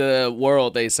that's the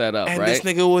world they set up, and right? This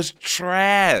nigga was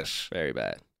trash. Very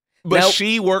bad. But now,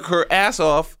 she work her ass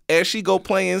off as she go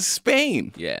play in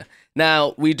Spain. Yeah.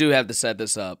 Now, we do have to set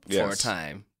this up for a Yes.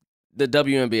 time. The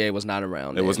WNBA was not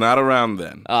around It then. was not around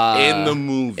then. In the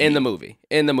movie. In the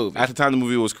movie. At the time the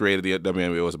movie was created, the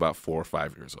WNBA was about 4 or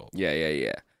 5 years old.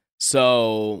 Yeah.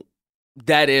 So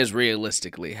that is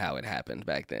realistically how it happened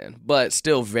back then, but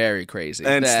still very crazy.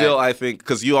 And still, I think,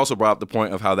 because you also brought up the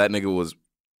point of how that nigga was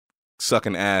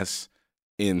sucking ass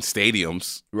in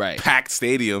stadiums, right? Packed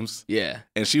stadiums, Yeah,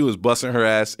 and she was busting her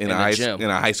ass in a gym. in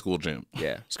a high school gym.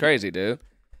 Yeah, it's crazy, dude.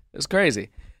 It's crazy.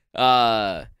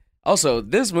 Also,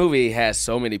 this movie has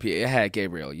so many people. It had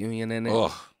Gabrielle Union in it.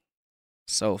 Ugh.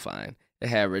 So fine. It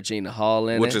had Regina Hall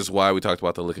in it. Which is why we talked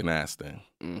about the licking ass thing.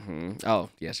 Mm-hmm. Oh,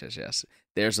 yes.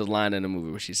 There's a line in the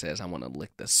movie where she says, I want to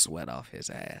lick the sweat off his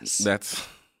ass. That's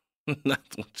not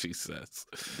what she says.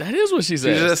 That is what she She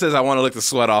says. just says, I want to lick the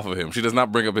sweat off of him. She does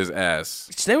not bring up his ass.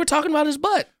 They were talking about his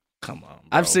butt. Come on, bro.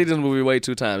 I've seen this movie way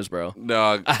 2 times, bro.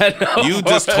 Dog, I know. you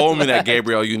just told me that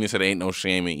Gabrielle Union said ain't no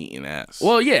shame in eating ass.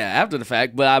 Well, yeah, after the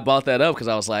fact, but I bought that up because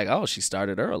I was like, oh, she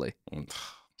started early.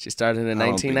 She started in I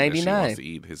don't think that she 1999. wants to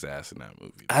eat his ass in that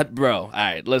movie. Bro, all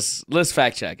right, let's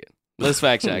fact check it. Let's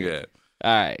fact check it. Yeah.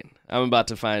 All right, I'm about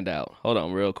to find out. Hold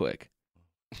on, real quick.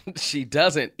 She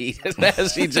doesn't eat his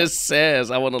ass. She just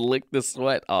says, I want to lick the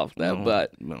sweat off that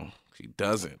butt. No, she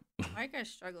doesn't. Why are you guys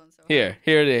struggling so hard?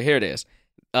 Here it is.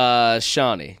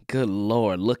 Shawnee, good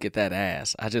Lord, look at that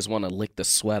ass. I just want to lick the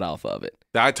sweat off of it.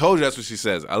 I told you that's what she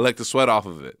says. I lick the sweat off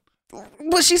of it.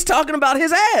 But she's talking about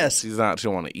his ass. She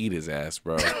don't want to eat his ass,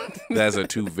 bro. Those are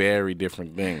 2 very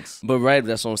different things. But right,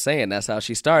 that's what I'm saying. That's how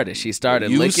she started. She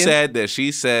started You licking. said that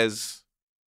she says,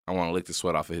 I want to lick the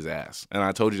sweat off of his ass. And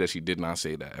I told you that she did not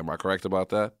say that. Am I correct about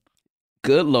that?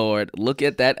 Good Lord, look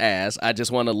at that ass. I just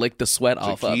want to lick the sweat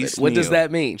off of it. Jaquise What does Neal.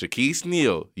 that mean? Jaquise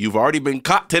Neal, you've already been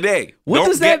caught today. What Don't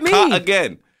does that get caught mean?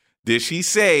 again. Did she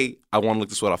say, I want to lick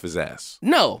the sweat off his ass?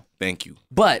 No. Thank you.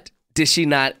 But did she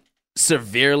not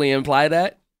severely imply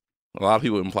that? A lot of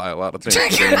people imply a lot of things,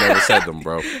 but they never said them,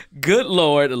 bro. Good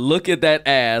Lord, look at that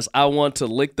ass. I want to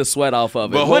lick the sweat off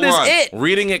of it. But What hold is on. it?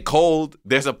 Reading it cold,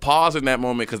 there's a pause in that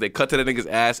moment because they cut to that nigga's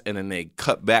ass and then they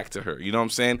cut back to her. You know what I'm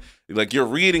saying? Like, you're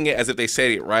reading it as if they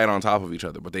said it right on top of each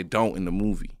other, but they don't in the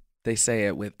movie. They say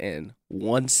it within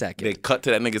 1 second. They cut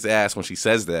to that nigga's ass when she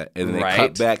says that, and then they Right.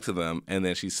 cut back to them, and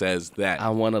then she says that. I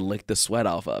want to lick the sweat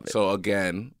off of it. So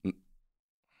again,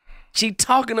 She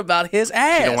talking about his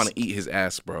ass. she don't want to eat his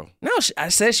ass, bro. No, I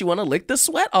said she want to lick the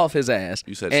sweat off his ass.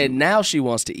 You said and she- now she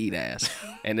wants to eat ass.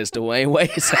 And it's Dwayne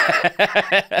Wade's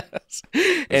ass.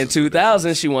 In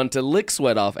 2000, she wanted to lick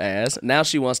sweat off ass. Now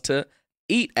she wants to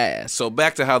eat ass. So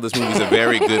back to how this movie's a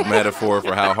very good metaphor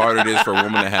for how hard it is for a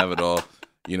woman to have it all.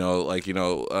 You know, like, you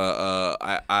know,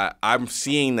 I'm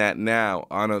seeing that now.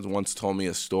 Anna once told me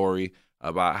a story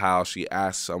about how she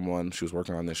asked someone, she was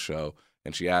working on this show,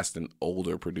 and she asked an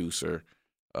older producer,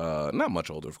 not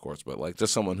much older, of course, but like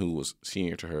just someone who was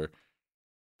senior to her,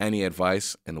 any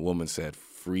advice? And the woman said,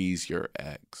 freeze your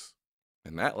eggs.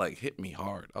 And that like hit me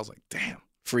hard. I was like, damn.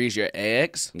 Freeze your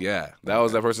eggs? Yeah, that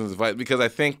was that person's advice, because I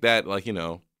think that, like, you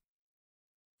know,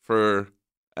 and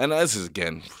this is,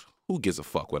 again, who gives a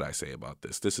fuck what I say about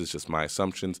this? This is just my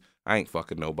assumptions. I ain't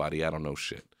fucking nobody. I don't know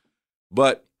shit.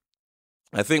 But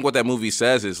I think what that movie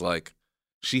says is, like,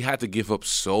 she had to give up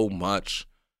so much.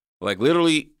 Like,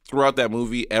 literally throughout that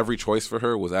movie, every choice for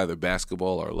her was either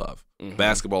basketball or love. Mm-hmm.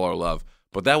 Basketball or love.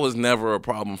 But that was never a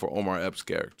problem for Omar Epps'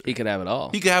 character. He could have it all.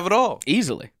 He could have it all.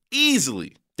 Easily.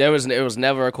 Easily. It was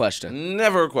never a question.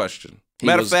 Never a question.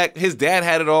 Matter of fact, his dad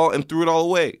had it all and threw it all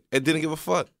away and didn't give a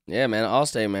fuck. Yeah, man,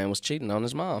 Allstate man was cheating on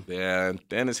his mom. Yeah, and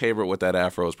Dennis Haysbert with that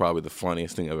afro is probably the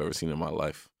funniest thing I've ever seen in my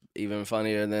life. Even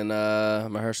funnier than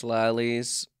Mahershala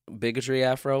Ali's bigotry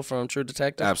afro from True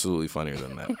Detective. Absolutely funnier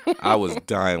than that. I was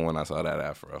dying when I saw that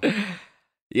afro.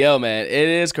 Yo, man, it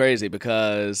is crazy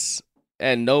because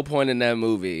at no point in that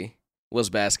movie was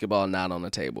basketball not on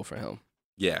the table for him.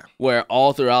 Yeah. Where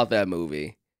all throughout that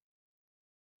movie,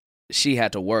 she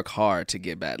had to work hard to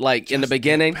get back. Like in the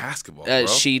beginning, basketball, bro.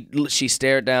 she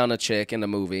stared down a chick in the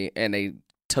movie and they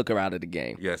took her out of the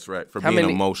game. Yes, right. For being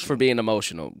emotional. For being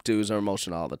emotional. Dudes are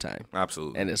emotional all the time.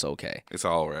 Absolutely. And it's okay. It's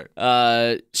all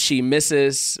right. She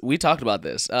misses, we talked about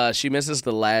this, she misses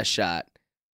the last shot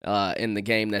in the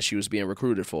game that she was being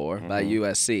recruited for by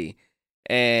USC.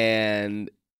 And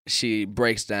she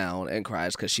breaks down and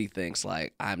cries because she thinks,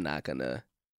 like, I'm not going to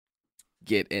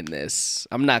get in this.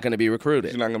 I'm not going to be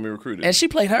recruited. She's not going to be recruited. And she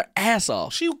played her ass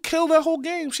off. She killed that whole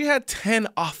game. She had 10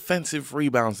 offensive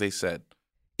rebounds, they said.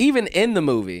 Even in the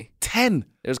movie. 10.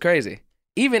 It was crazy.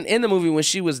 Even in the movie when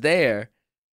she was there,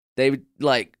 they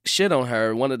like shit on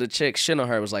her. One of the chicks shit on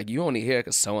her was like, you only here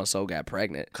because so-and-so got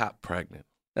pregnant. Got pregnant.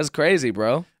 That's crazy,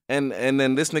 bro. And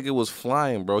then this nigga was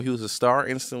flying, bro. He was a star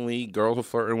instantly. Girls were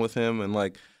flirting with him. And,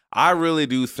 like, I really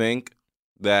do think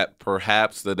that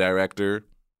perhaps the director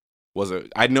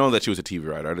I know that she was a TV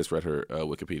writer. I just read her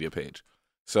Wikipedia page.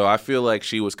 So I feel like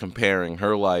she was comparing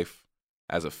her life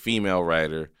as a female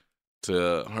writer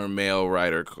to her male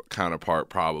writer counterpart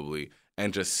probably,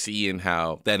 and just seeing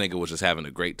how that nigga was just having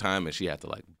a great time and she had to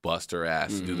like bust her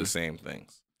ass to do the same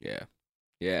things. Yeah.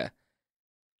 Yeah.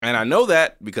 And I know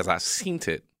that because I've seen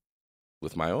it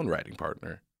with my own writing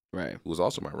partner, Right. who was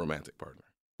also my romantic partner.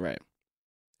 Right.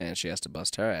 And she has to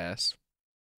bust her ass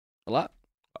a lot.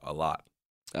 A lot.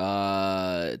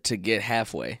 To get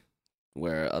halfway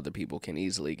where other people can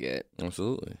easily get.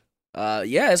 Absolutely.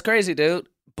 Yeah, it's crazy, dude.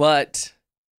 But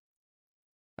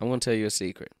I want to tell you a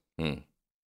secret.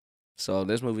 So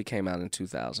this movie came out in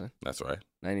 2000. That's right.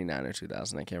 99 or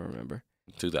 2000, I can't remember.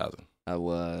 2000. I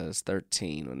was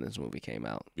 13 when this movie came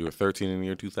out. You were 13 in the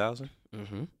year 2000?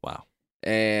 Mm-hmm. Wow.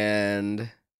 And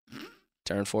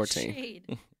turned 14.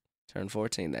 Shade. Turned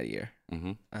 14 that year.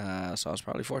 Mm-hmm. So I was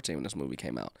probably 14 when this movie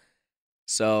came out.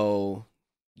 So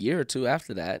year or two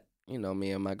after that, you know,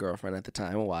 me and my girlfriend at the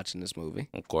time were watching this movie.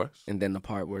 Of course. And then the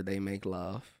part where they make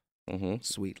love. Mm-hmm.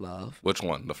 Sweet love. Which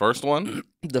one? The first one?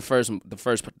 The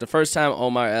first time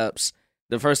Omar Epps,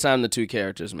 the first time the two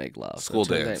characters make love. School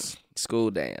dance.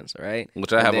 School dance, right?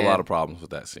 Which I have a lot of problems with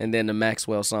that scene. And then the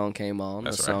Maxwell song came on,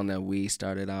 That's the right. song that we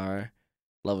started our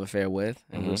love affair with.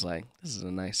 And Mhm. it was like, this is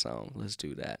a nice song. Let's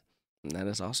do that. And that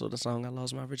is also the song I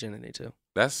lost my virginity to.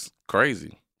 That's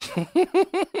crazy.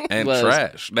 And was,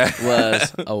 trash.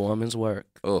 was a woman's work.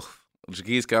 Ugh.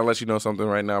 Jaquise, can I let you know something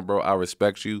right now, bro? I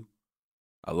respect you.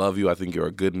 I love you. I think you're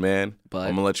a good man. But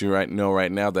I'm going to let you know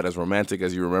right now that as romantic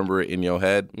as you remember it in your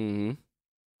head,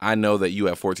 I know that you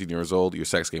at 14 years old, your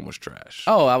sex game was trash.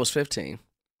 Oh, I was 15.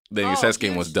 Then your sex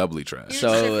game was doubly trash.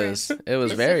 So it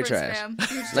was very trash.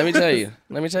 Let me tell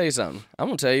you something. I'm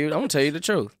gonna tell you the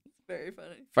truth. Very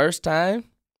funny. First time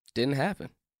didn't happen.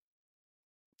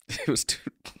 It was too.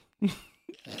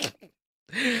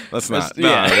 That's not.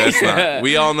 That's not.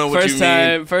 We all know what you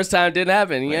mean. First time didn't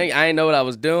happen. Right. I didn't know what I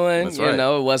was doing. That's right. You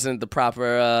know, it wasn't the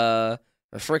proper.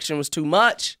 The friction was too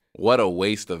much. What a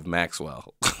waste of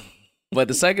Maxwell. But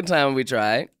the second time we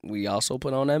tried, we also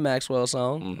put on that Maxwell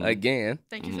song again.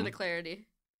 Thank you for the clarity.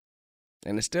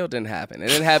 And it still didn't happen. It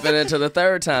didn't happen until the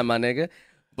third time, my nigga.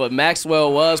 But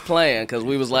Maxwell was playing because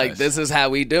we was like, this is how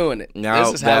we doing it. Now,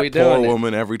 this is how we that poor doing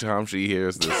woman, every time she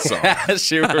hears this song.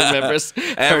 She remembers.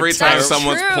 Every time That's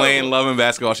someone's true. playing Love and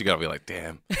Basketball, she got to be like,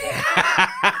 damn.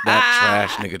 That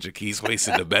trash nigga Jaquise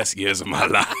wasted the best years of my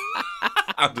life.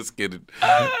 I'm just kidding.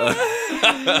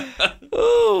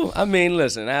 Ooh, I mean,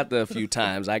 listen, after a few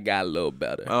times, I got a little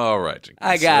better. All right, Jaquise.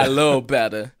 I got a little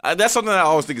better. That's something I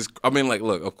always think is, I mean, like,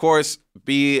 look, of course,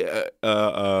 be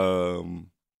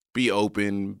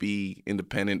open, be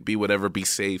independent, be whatever, be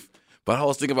safe. But I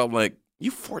always think about, like,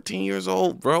 you 14 years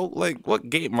old, bro. Like, what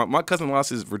game? My cousin lost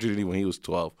his virginity when he was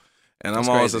 12. And I'm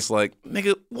always just like,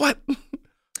 nigga, what?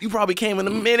 You probably came in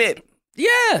a minute.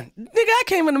 Yeah, nigga, I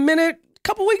came in a minute a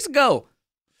couple weeks ago.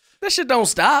 That shit don't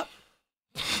stop.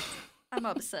 I'm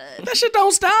upset. That shit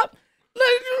don't stop.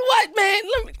 What, man?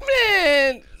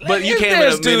 Man. But you If came in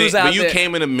there's a dudes minute. out But you there-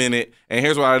 came in a minute. And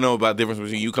here's what I know about the difference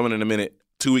between you coming in a minute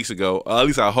 2 weeks ago. At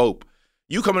least I hope.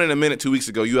 You coming in a minute 2 weeks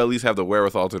ago, you at least have the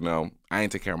wherewithal to know I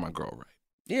ain't take care of my girl right.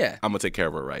 Yeah. I'm going to take care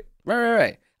of her right.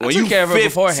 Right. I When took you care of her 15,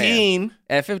 beforehand.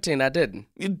 At 15, I didn't.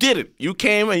 you did it. You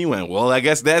came and you went, well, I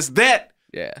guess that's that.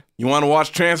 Yeah. You want to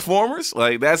watch Transformers?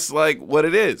 Like, that's like what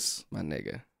it is. My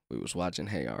nigga, we was watching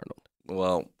Hey Arnold.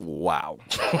 Well, wow.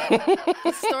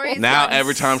 The story's Now gotten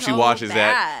every time she so watches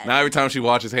bad. now every time she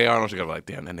watches Hey Arnold, she gotta be like,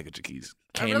 damn, that nigga Jaquise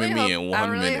came in me in 1 I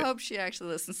really minute. hope she actually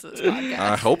listens to this podcast.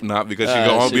 I hope not, because she's She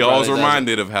gonna be always probably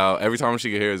reminded of how every time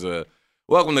she hears a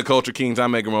welcome to Culture Kings,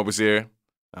 I'm Edgar Mopus here.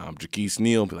 Jaquise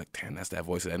Neal, be like, damn, that's that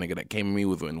voice of that nigga that came at me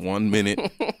within 1 minute.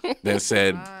 Then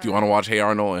said, do you want to watch Hey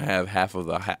Arnold and have half of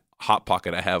the hot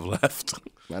pocket I have left?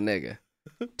 My nigga.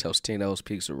 Tostino's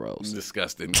Pizza Rolls.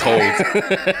 Disgusting.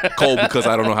 Cold because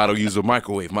I don't know how to use a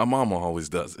microwave. My mama always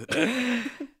does it.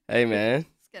 Hey, man.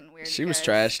 It's getting weird. She you was guys.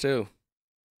 trash, too.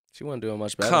 She wasn't doing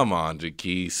much better. Come on,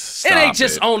 Jaquise. Stop It ain't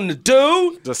just on the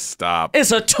dude. Just stop.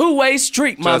 It's a two-way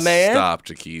street, my Just man. stop,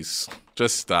 Jaquise.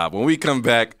 Just stop. When we come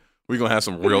back, we're going to have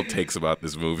some real takes about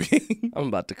this movie. I'm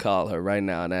about to call her right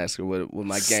now and ask her what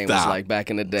my game was Stop. like back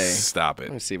in the day. Stop Let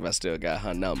me it. see if I still got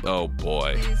her number. Oh,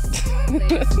 boy.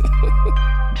 Please.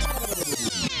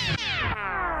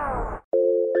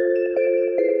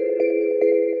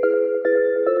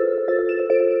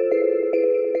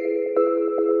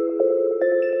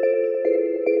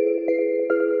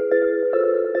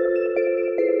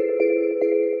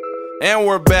 And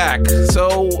we're back.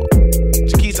 So,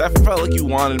 Jaquise, I felt like you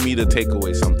wanted me to take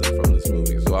away something from this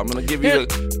movie. So I'm going to give you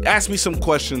ask me some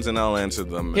questions and I'll answer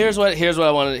them. Here's what I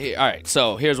wanted to hear. All right,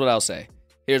 so here's what I'll say.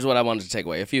 Here's what I wanted to take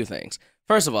away. A few things.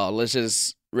 First of all, let's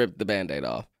just rip the Band-Aid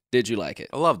off. Did you like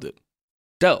it? I loved it.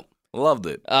 Dope. Loved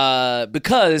it.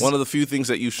 Because one of the few things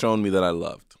that you've shown me that I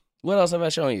loved. What else have I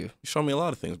shown you? You showed me a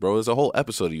lot of things, bro. There's a whole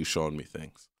episode of you showing me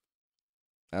things.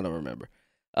 I don't remember.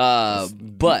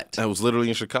 But I was literally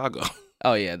in Chicago.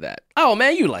 Oh yeah, that. Oh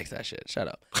man, you like that shit. Shut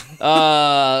up.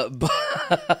 But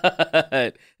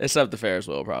except the Ferris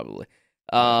wheel, probably.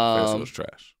 Ferris wheel's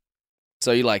trash.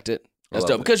 So you liked it. That's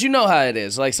dope. Because you know how it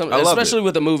is. Like especially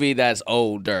with a movie that's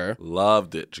older.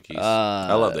 Loved it, Jaquise.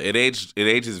 I loved it. It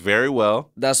ages very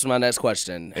well. That's my next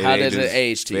question. How does it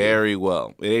age to you? Very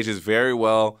well. It ages very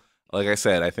well. Like I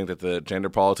said, I think that the gender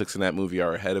politics in that movie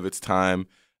are ahead of its time.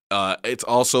 It's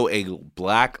also a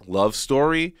black love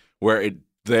story where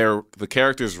the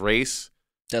character's race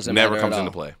never comes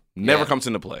into play. Never comes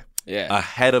into play. Yeah.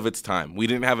 Ahead of its time. We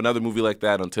didn't have another movie like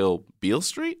that until Beale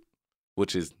Street,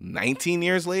 which is 19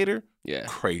 years later. Yeah.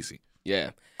 Crazy.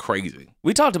 Yeah. Crazy.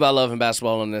 We talked about Love and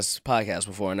Basketball on this podcast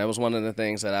before, and that was one of the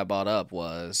things that I brought up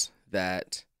was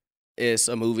that it's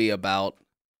a movie about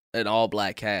an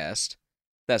all-black cast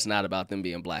that's not about them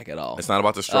being black at all. It's not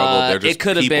about the struggle. They're just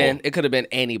people. It could have been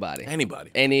anybody.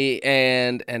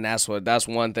 And that's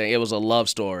one thing. It was a love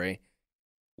story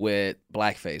with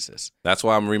black faces. That's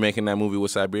why I'm remaking that movie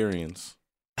with Siberians.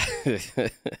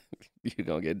 You're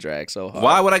going to get dragged so hard.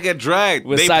 Why would I get dragged?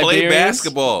 With they Siberians? Play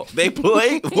basketball. They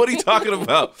play? What are you talking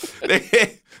about?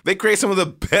 They create some of the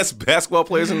best basketball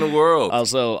players in the world.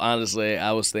 Also, honestly,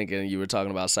 I was thinking you were talking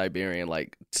about Siberian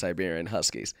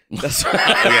Huskies. That's right.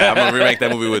 Yeah, I'm going to remake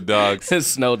that movie with dogs.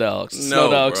 Snow Dogs. No,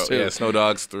 Snow Dogs bro. 2. Yeah, Snow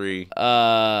Dogs 3.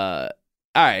 All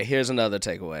right, here's another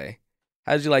takeaway.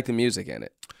 How did you like the music in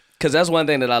it? Because that's one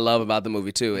thing that I love about the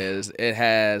movie, too, is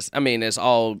it's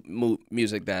all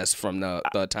music that's from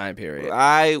the time period.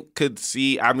 I could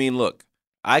see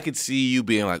you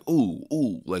being like,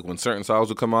 ooh, like when certain songs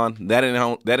would come on. That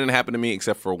didn't happen to me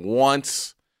except for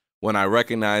once when I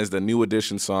recognized a New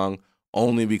Edition song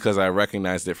only because I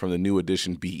recognized it from the New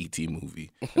Edition BET movie.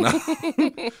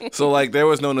 So, like, there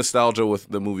was no nostalgia with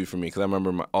the movie for me because I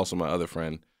remember my other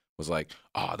friend was like,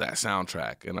 oh, that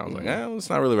soundtrack. And I was like, it's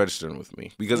not really registering with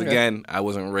me. Because, again, I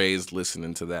wasn't raised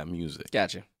listening to that music.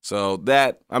 Gotcha. So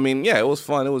it was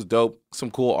fun. It was dope.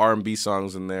 Some cool R&B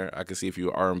songs in there. I could see if you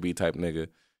were R&B type nigga,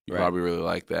 you probably really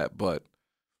like that. But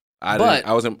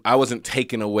I wasn't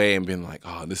taken away and being like,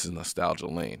 oh, this is nostalgia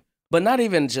lane. But not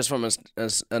even just from a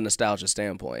nostalgia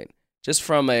standpoint. Just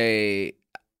from let's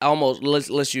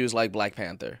use like Black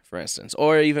Panther, for instance,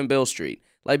 or even Beale Street.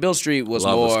 Like, Beale Street was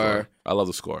more... I love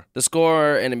the score. The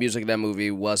score and the music of that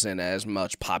movie wasn't as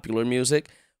much popular music,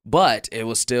 but it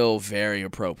was still very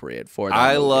appropriate for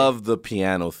that movie. Love the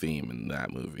piano theme in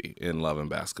that movie, in Love and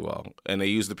Basketball. And they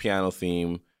use the piano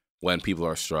theme when people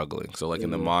are struggling. So, like,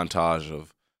 in the montage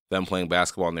of them playing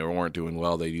basketball and they weren't doing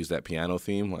well, they use that piano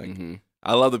theme. Like,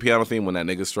 I love the piano theme when that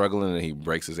nigga's struggling and he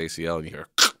breaks his ACL and you hear...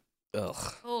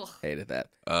 Ugh. Hated that.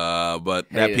 But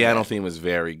that piano theme is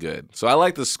very good. So I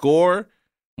like the score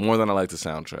more than I like the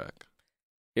soundtrack.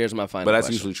 Here's my final question. But that's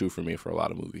usually true for me for a lot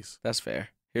of movies. That's fair.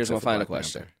 Here's my final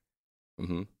question.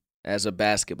 Mm-hmm. As a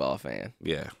basketball fan,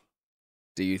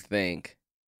 do you think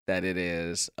that it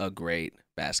is a great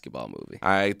basketball movie?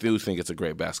 I do think it's a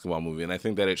great basketball movie, and I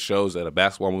think that it shows that a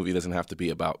basketball movie doesn't have to be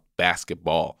about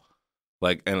basketball.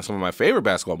 Like, and some of my favorite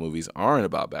basketball movies aren't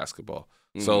about basketball.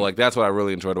 So, like, that's what I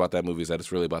really enjoyed about that movie is that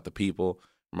it's really about the people.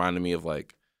 Reminded me of,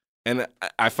 like, and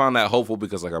I found that hopeful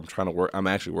because, like, I'm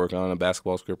actually working on a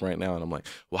basketball script right now, and I'm like,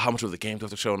 well, how much of the game do I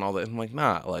have to show and all that? And I'm like,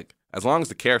 nah, like, as long as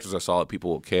the characters are solid, people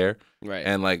will care. Right.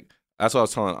 And, like, that's what I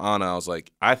was telling Anna. I was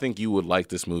like, I think you would like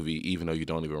this movie even though you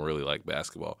don't even really like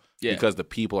basketball. Yeah. Because the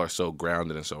people are so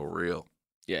grounded and so real.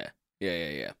 Yeah.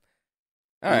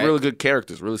 All right. Really good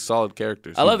characters, really solid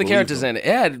characters. I love the characters in it.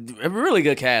 It had a really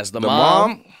good cast. The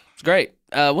mom? It's great.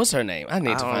 What's her name? I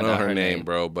need to find out her name,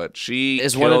 bro. But she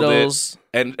is one of those,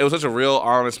 and it was such a real,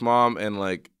 honest mom. And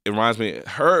like, it reminds me,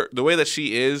 the way that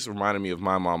she is reminded me of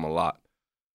my mom a lot.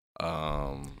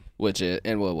 Which is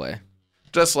in what way?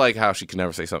 Just like how she can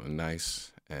never say something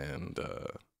nice, and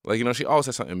she always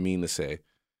has something mean to say.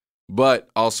 But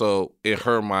also, in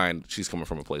her mind, she's coming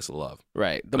from a place of love.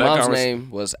 Right. The mom's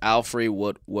name was Alfre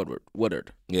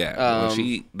Woodard. Yeah.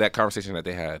 That conversation that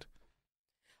they had.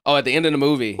 Oh, at the end of the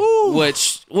movie,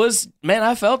 which was, man,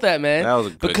 I felt that, man. That was a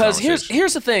good because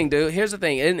here's the thing, dude. Here's the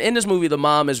thing. In this movie, the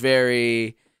mom is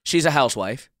she's a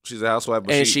housewife. She's a housewife,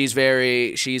 but she's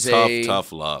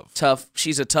tough love.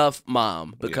 She's a tough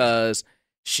mom because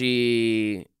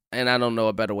she, and I don't know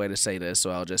a better way to say this,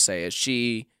 so I'll just say it.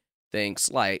 She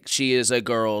thinks like she is a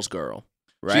girl's girl,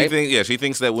 right? She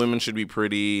thinks that women should be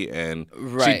pretty, and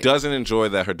she doesn't enjoy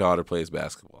that her daughter plays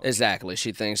basketball. Exactly.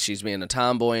 She thinks she's being a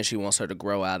tomboy, and she wants her to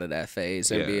grow out of that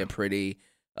phase and be a pretty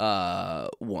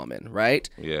woman, right?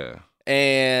 Yeah.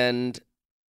 And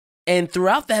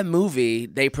throughout that movie,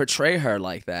 they portray her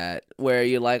like that, where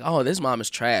you're like, oh, this mom is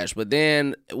trash. But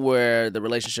then where the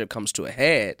relationship comes to a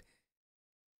head,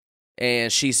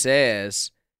 and she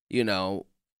says, you know,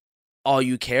 all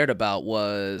you cared about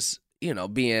was, you know,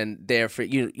 being there for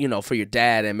for your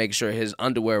dad and making sure his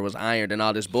underwear was ironed and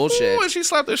all this bullshit. Ooh, and she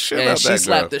slapped the shit out of that girl. She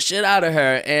slapped the shit out of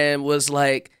her and was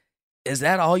like, is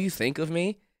that all you think of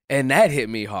me? And that hit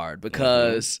me hard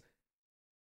because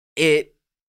it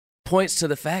points to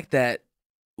the fact that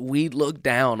we look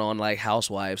down on like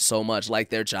housewives so much, like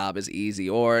their job is easy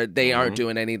or they aren't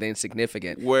doing anything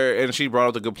significant. And she brought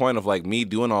up the good point of like me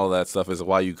doing all that stuff is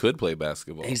why you could play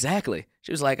basketball. Exactly.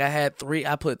 She was like, I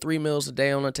put 3 meals a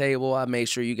day on the table. I made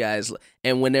sure you guys,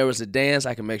 and when there was a dance,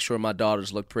 I can make sure my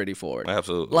daughters look pretty for it.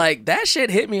 Absolutely. Like that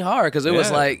shit hit me hard because it was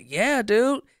like, yeah,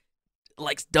 dude,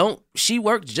 like she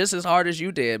worked just as hard as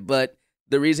you did, but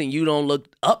the reason you don't look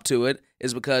up to it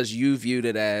is because you viewed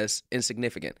it as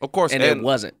insignificant. Of course. And it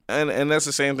wasn't. And that's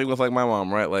the same thing with like my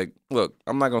mom, right? Like, look,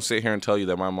 I'm not going to sit here and tell you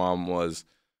that my mom was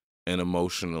an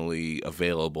emotionally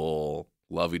available,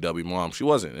 lovey-dovey mom. She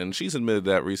wasn't. And she's admitted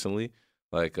that recently.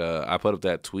 Like, I put up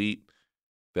that tweet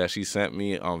that she sent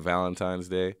me on Valentine's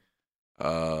Day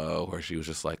where she was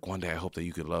just like, one day I hope that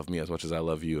you could love me as much as I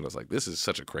love you. And I was like, this is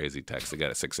such a crazy text I got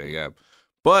at 6 a.m.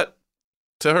 But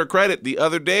to her credit, the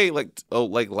other day, like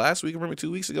last week, or maybe 2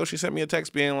 weeks ago, she sent me a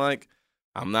text being like,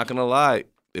 I'm not going to lie.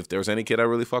 If there was any kid I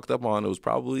really fucked up on, it was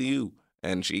probably you.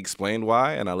 And she explained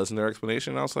why, and I listened to her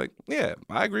explanation, and I was like, yeah,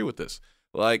 I agree with this.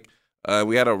 Like,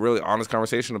 we had a really honest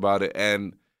conversation about it,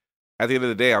 and at the end of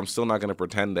the day, I'm still not going to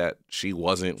pretend that she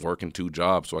wasn't working 2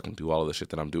 jobs so I can do all of the shit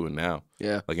that I'm doing now.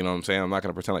 Yeah. Like, you know what I'm saying? I'm not going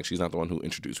to pretend like she's not the one who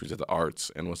introduced me to the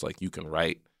arts and was like, you can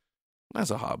write. That's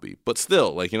a hobby. But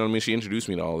still, like, you know what I mean? She introduced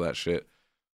me to all that shit.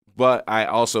 But I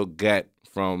also get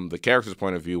from the character's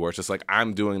point of view where it's just like,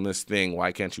 I'm doing this thing.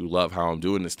 Why can't you love how I'm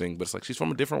doing this thing? But it's like, she's from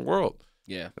a different world.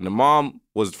 Yeah. And the mom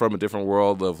was from a different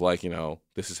world of like, you know,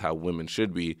 this is how women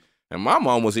should be. And my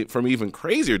mom was from an even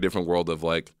crazier different world of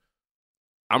like,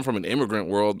 I'm from an immigrant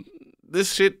world.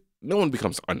 This shit, no one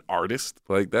becomes an artist.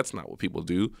 Like, that's not what people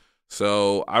do.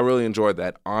 So I really enjoyed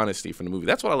that honesty from the movie.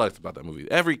 That's what I liked about that movie.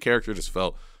 Every character just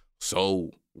felt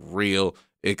so real.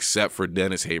 Except for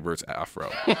Dennis Haysbert's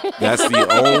afro. That's the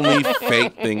only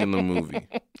fake thing in the movie.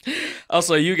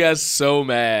 Also, you guys so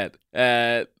mad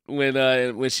at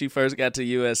when she first got to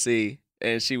USC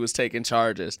and she was taking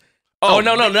charges. Oh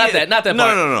no, not that part.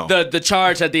 No. The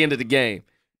charge at the end of the game.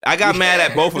 I got mad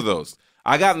at both of those.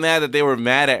 I got mad that they were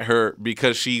mad at her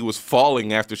because she was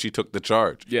falling after she took the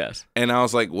charge. Yes. And I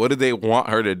was like, what did they want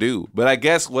her to do? But I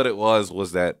guess what it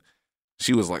was that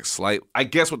she was like I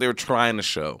guess what they were trying to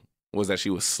show was that she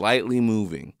was slightly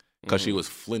moving because she was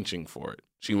flinching for it.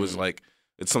 She was like,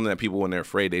 it's something that people, when they're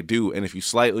afraid, they do. And if you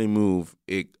slightly move,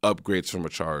 it upgrades from a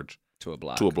charge to a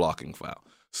blocking foul.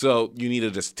 So you need to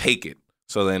just take it.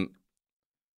 So then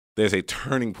there's a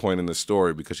turning point in the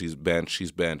story because she's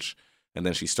bench. And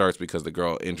then she starts because the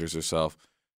girl injures herself.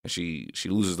 And she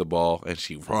loses the ball and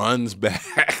she runs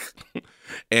back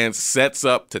and sets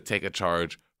up to take a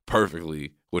charge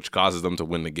perfectly, which causes them to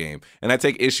win the game. And I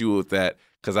take issue with that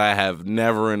because I have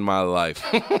never in my life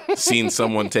seen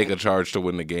someone take a charge to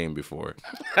win the game before.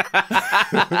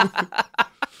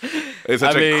 It's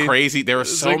such a crazy. There were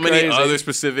so many other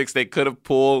specifics they could have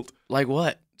pulled. Like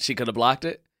what? She could have blocked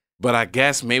it? But I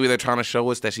guess maybe they're trying to show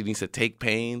us that she needs to take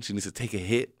pain. She needs to take a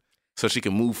hit so she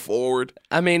can move forward.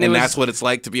 I mean, that's what it's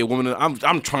like to be a woman.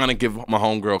 I'm trying to give my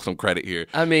homegirl some credit here.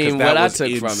 I mean, what I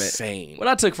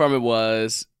took from it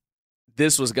was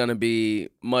this was going to be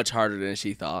much harder than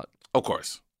she thought. Of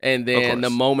course. And then the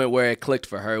moment where it clicked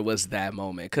for her was that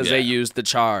moment because they used the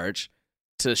charge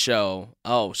to show,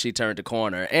 she turned the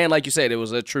corner. And like you said, it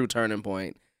was a true turning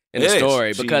point in the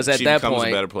story because at that point,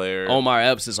 a better player. Omar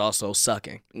Epps is also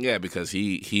sucking. Yeah, because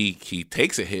he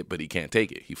takes a hit, but he can't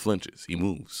take it. He flinches. He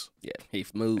moves. Yeah, he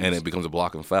moves. And it becomes a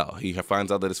block and foul. He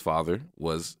finds out that his father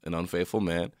was an unfaithful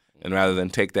man, and rather than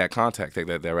take that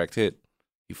direct hit,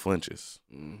 he flinches.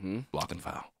 Block and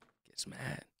foul. Gets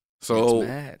mad.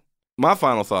 So my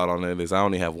final thought on it is I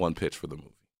only have one pitch for the movie.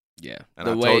 Yeah. And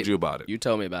I told you about it. You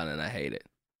told me about it, and I hate it.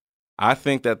 I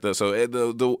think that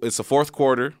it's the fourth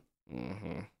quarter.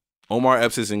 Omar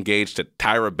Epps is engaged to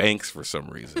Tyra Banks for some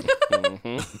reason.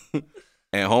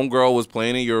 And homegirl was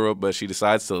playing in Europe, but she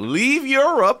decides to leave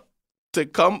Europe to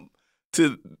come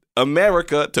to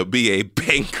America to be a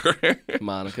banker.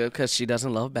 Monica, because she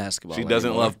doesn't love basketball. She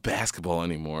doesn't love basketball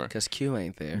anymore. Because Q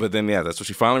ain't there. But then, yeah, that's what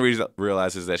she finally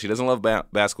realizes, that she doesn't love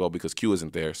basketball because Q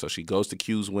isn't there. So she goes to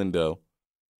Q's window,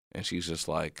 and she's just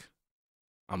like,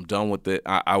 I'm done with it.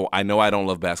 I know I don't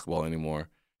love basketball anymore.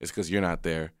 It's because you're not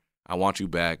there. I want you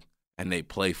back. And they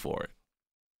play for it.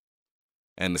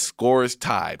 And the score is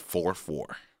tied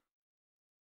 4-4.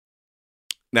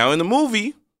 Now, in the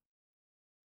movie,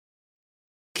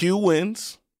 Q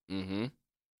wins. Mm-hmm.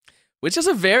 Which is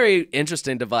a very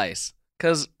interesting device,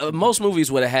 because most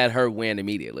movies would have had her win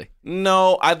immediately.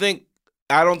 No, I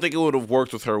don't think it would have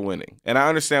worked with her winning. And I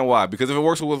understand why. Because if it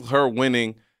works with her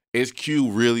winning, is Q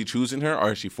really choosing her,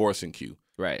 or is she forcing Q?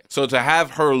 Right. So to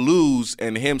have her lose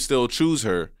and him still choose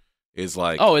her is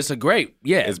like... Oh, it's a great...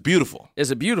 Yeah. It's beautiful.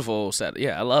 It's a beautiful set.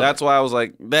 Yeah, I love it. That's why I was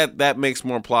like, that makes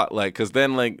more plot, like, because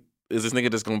then, like, is this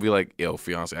nigga just gonna be like, yo,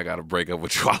 fiance, I gotta break up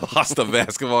with you. I lost a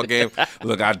basketball game.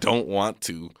 Look, I don't want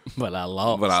to, but I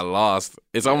lost.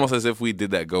 It's almost as if we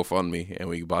did that GoFundMe and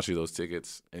we bought you those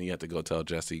tickets, and you had to go tell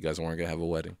Jesse you guys weren't gonna have a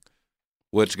wedding.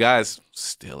 Which, guys,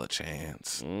 still a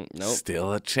chance. Nope.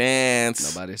 Still a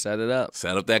chance. Nobody set it up.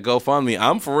 Set up that GoFundMe.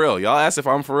 I'm for real. Y'all asked if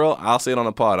I'm for real. I'll say it on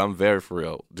the pod. I'm very for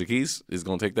real. Jaquise is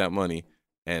gonna take that money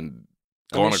and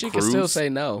go on a cruise. She can still say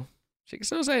no. She can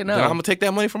still say no. Then I'm gonna take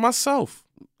that money for myself.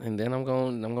 And then I'm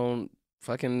going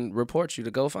fucking report you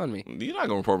to GoFundMe. You're not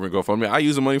gonna report me to GoFundMe. I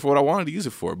use the money for what I wanted to use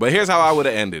it for. But here's how I would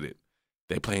have ended it.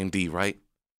 They playing D, right?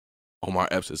 Omar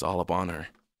Epps is all up on her.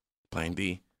 Playing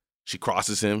D. She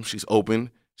crosses him. She's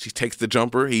open. She takes the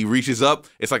jumper. He reaches up.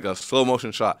 It's like a slow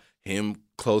motion shot. Him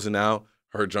closing out.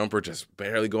 Her jumper just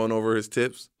barely going over his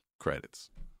tips.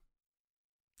 Credits.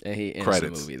 And he ends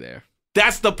the movie there.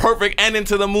 That's the perfect ending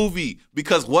to the movie,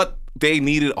 because what they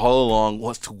needed all along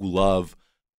was to love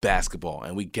basketball,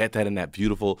 and we get that in that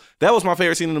beautiful. That was my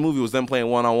favorite scene in the movie, was them playing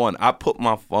one-on-one. I put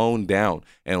my phone down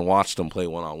and watched them play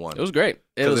one-on-one. It was great.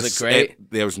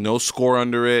 There was no score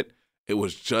under it. It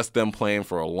was just them playing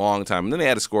for a long time, and then they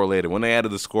had a score later. When they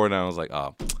added the score down, I was like,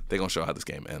 oh, they're gonna show how this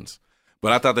game ends.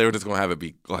 But I thought they were just gonna have it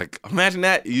be like, imagine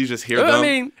that, you just hear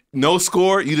them, no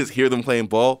score, you just hear them playing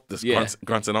ball, just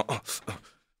grunts and all.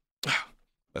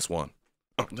 That's one.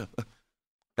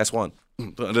 That's one.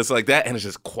 Just like that, and it's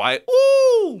just quiet.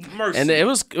 Ooh, mercy. And it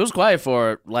was quiet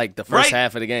for like the first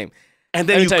half of the game. And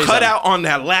then you cut out on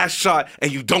that last shot,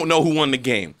 and you don't know who won the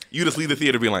game. You just leave the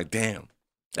theater being like, damn,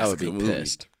 I would be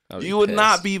pissed. You would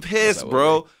not be pissed,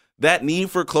 bro. That need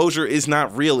for closure is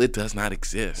not real. It does not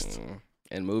exist.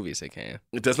 In movies, it can.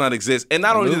 It does not exist. And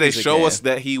not only do they show us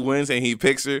that he wins and he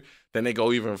picks her, then they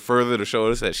go even further to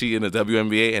show us that she in the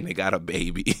WNBA and they got a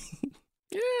baby.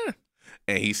 Yeah.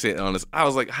 And he's sitting on this. I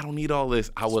was like, I don't need all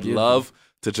this. I would love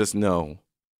to just know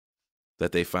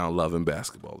that they found love in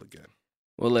basketball again.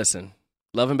 Well, listen,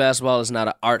 Love and Basketball is not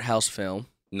an art house film.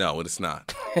 No, it's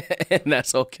not. And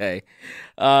that's okay.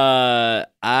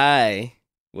 I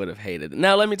would have hated it.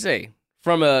 Now, let me tell you,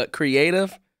 from a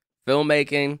creative,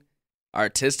 filmmaking,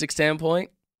 artistic standpoint,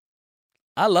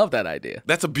 I love that idea.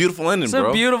 That's a beautiful ending, bro. It's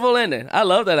a beautiful ending. I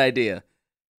love that idea.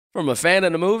 From a fan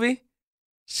of the movie,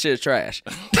 shit is trash.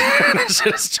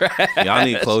 Shit is trash. Y'all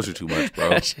need closure too much,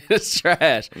 bro. Shit is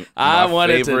trash. I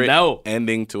wanted to know.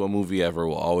 Ending to a movie ever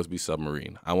will always be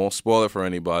Submarine. I won't spoil it for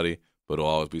anybody, but it'll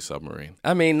always be Submarine.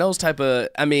 I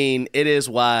mean, it is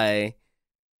why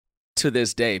to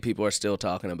this day people are still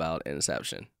talking about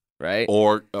Inception, right?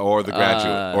 Or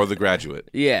The Graduate.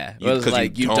 Yeah. It's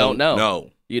like you don't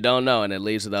know. You don't know, and it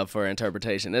leaves it up for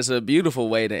interpretation. It's a beautiful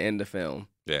way to end the film.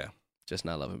 Yeah. Just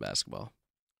not loving basketball.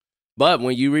 But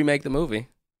when you remake the movie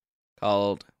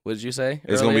called, what did you say?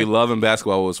 It's going to be Love and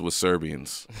Basketball with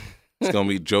Serbians. It's going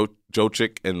to be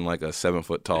Jocic and like a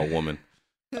 7-foot tall woman.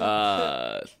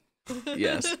 Yes.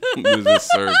 These are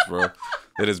Serbs, bro.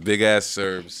 They're just big ass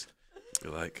Serbs.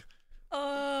 You're like,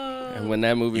 and when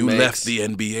that movie you left the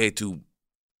NBA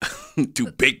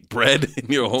to bake bread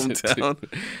in your hometown.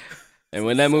 And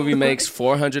when that movie makes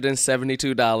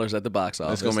 $472 at the box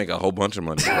office, it's gonna make a whole bunch of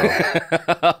money,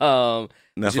 bro.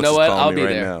 You know what? I'll be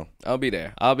there. Now. I'll be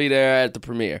there. I'll be there at the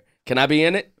premiere. Can I be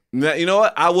in it? You know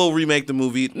what? I will remake the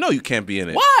movie. No, you can't be in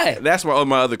it. Why? That's my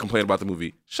other complaint about the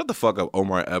movie. Shut the fuck up,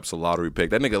 Omar Epps, a lottery pick.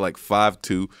 That nigga like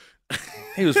 5'2".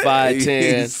 He was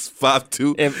 5'10". He's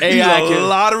 5'2". If AI He's a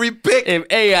lottery pick. If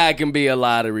AI can be a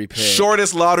lottery pick.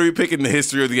 Shortest lottery pick in the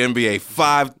history of the NBA.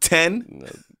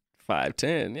 5'10".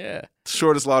 5'10", yeah.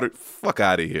 Shortest lottery. Fuck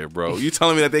out of here, bro. You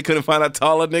telling me that they couldn't find a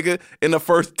taller nigga in the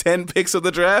first 10 picks of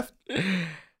the draft?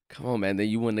 Come on, man. Then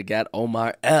you wouldn't have got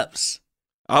Omar Epps.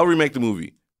 I'll remake the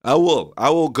movie. I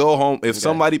will go home. If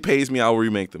somebody pays me, I'll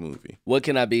remake the movie. What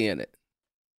can I be in it?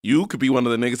 you could be one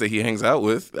of the niggas that he hangs out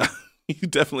with. You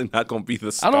definitely not gonna be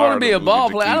the star. I don't want to be a ball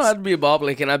player. player. I don't have to be a ball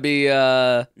player. Can I be?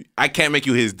 I can't make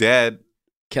you his dad.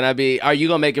 Can I be? Are you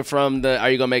gonna make it from the? Are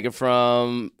you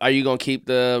gonna keep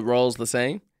the roles the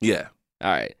same? Yeah.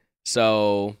 All right.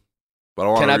 So.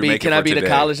 But can I be the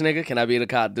college nigga? Can I be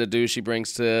the dude she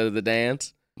brings to the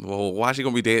dance? Well, why is she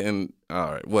gonna be dating?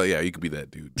 All right. Well, yeah, you could be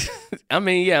that dude. I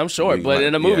mean, yeah, I'm short, but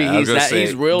in the movie, he's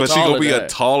real but tall. But she's gonna be a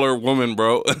taller woman,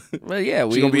 bro. Well, yeah,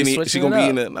 she's gonna be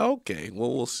in it. Okay,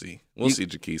 well, we'll see. We'll see,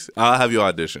 Jaquise. I'll have you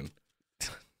audition.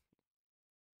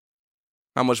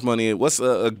 How much money? What's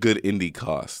a good indie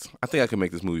cost? I think I can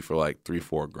make this movie for like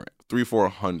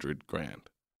 $400 grand,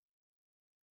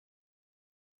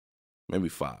 maybe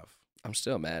 $500. I'm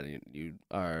still mad you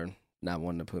are not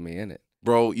wanting to put me in it.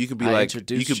 Bro, you could be I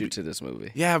introduced you to this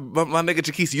movie. Yeah, but my nigga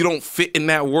Jaquise, you don't fit in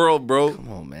that world, bro.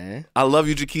 Come on, man. I love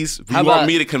you, Jaquise. You want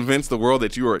me to convince the world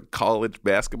that you are a college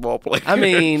basketball player? I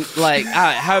mean, like,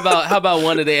 how about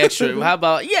one of the extra? How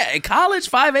about in college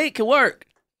 5'8" can work.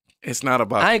 It's not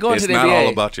about. I ain't going to the NBA. It's not all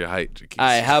about your height, Jaquise. All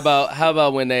right, how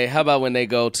about when they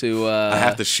go to? I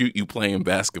have to shoot you playing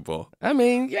basketball. I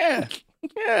mean, yeah.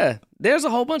 Yeah, there's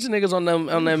a whole bunch of niggas on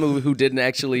that movie who didn't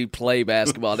actually play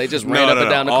basketball. They just ran up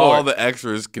and down the court. All the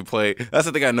extras can play. That's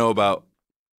the thing I know about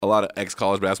a lot of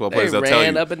ex-college basketball players. They'll tell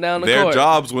you up and down the their court.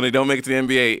 jobs when they don't make it to the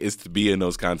NBA is to be in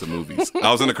those kinds of movies.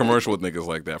 I was in a commercial with niggas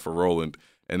like that for Roland,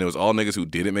 and it was all niggas who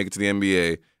didn't make it to the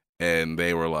NBA, and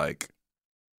they were like,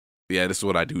 "Yeah, this is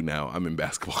what I do now. I'm in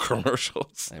basketball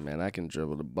commercials." Hey man, I can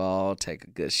dribble the ball, take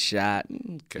a good shot.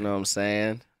 Okay. You know what I'm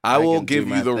saying? I will give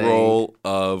you the role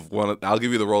of one. I'll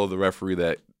give you the role of the referee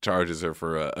that charges her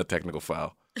for a technical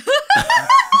foul.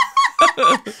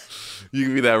 You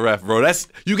can be that ref, bro.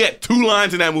 You get 2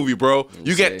 lines in that movie, bro.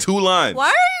 You get 2 lines. Why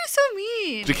are you so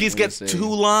mean? Jaquise gets 2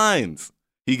 lines.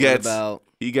 He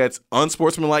gets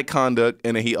unsportsmanlike conduct,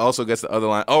 and then he also gets the other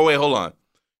line. Oh wait, hold on.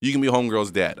 You can be homegirl's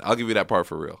dad. I'll give you that part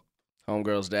for real.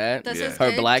 Homegirl's dad. Yeah.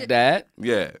 Her black dad.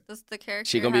 Yeah. Does the character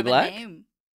she gonna be black? A name?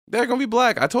 They're gonna be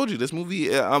black. I told you this movie.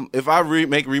 If I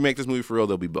remake this movie for real,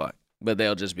 they'll be black. But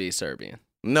they'll just be Serbian.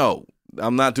 No,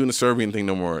 I'm not doing the Serbian thing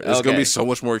no more. It's gonna be so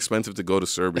much more expensive to go to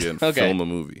Serbia and film a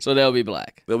movie. So they'll be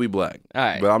black. They'll be black. All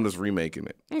right. But I'm just remaking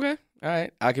it. Okay. All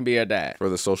right. I can be her dad for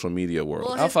the social media world.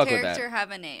 Will his character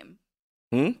have a name?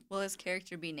 Will his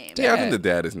character be named? Yeah, I think the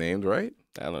dad is named, right?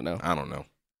 I don't know.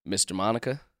 Mr.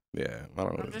 Monica. Yeah, I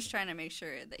don't know. I'm just trying to make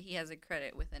sure that he has a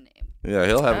credit with a name. Yeah,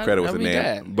 he'll have a credit with a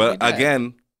name. But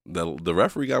again, the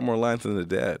referee got more lines than the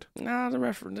dad. No, the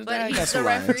referee. But he's the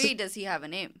referee. Does he have a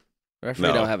name?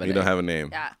 Referee don't have a name. He don't have a name.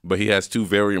 Yeah. But he has 2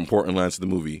 very important lines to the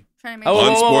movie. Trying to make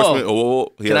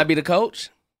Unsportsman. Can I be the coach?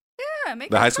 Yeah, make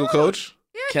the high school coach.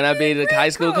 Yeah, can I be the high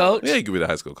school coach? Yeah, you can be the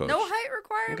high school coach. No height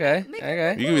required. Okay.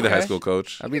 You can be the high school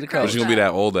coach. I'll be the coach. But you're gonna be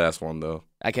that old ass one though.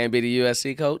 I can't be the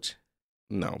USC coach.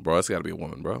 No, bro, it's got to be a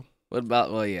woman, bro. What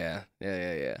about? Well, yeah.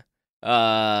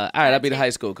 All right, I'll be the high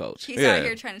school coach. He's out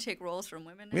here trying to take roles from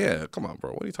women now. Yeah, come on,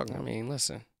 bro. What are you talking about? I mean,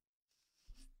 listen.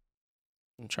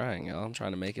 I'm trying, y'all. I'm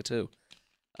trying to make it too.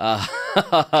 All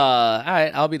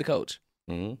right, I'll be the coach.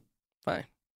 Mm-hmm. Fine.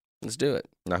 Let's do it.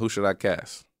 Now, who should I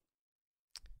cast?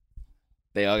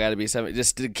 They all got to be 7.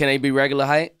 Can they be regular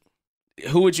height?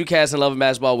 Who would you cast in Love and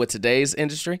Basketball with today's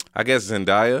industry? I guess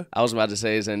Zendaya. I was about to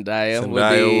say Zendaya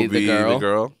would be the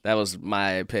girl. That was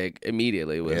my pick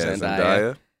immediately. Was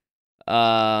Zendaya.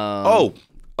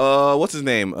 What's his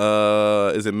name?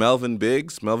 Is it Melvin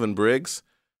Briggs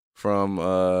from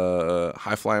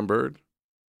High Flying Bird,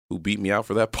 who beat me out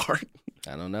for that part?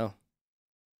 I don't know.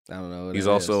 He's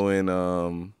also in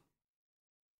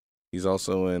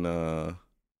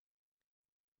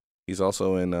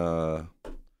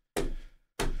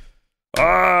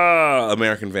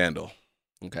American Vandal.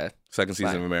 Okay. Second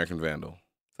season of American Vandal.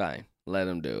 Fine. Let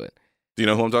him do it. Do you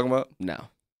know who I'm talking about? No.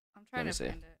 I'm trying to find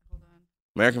it. Hold on.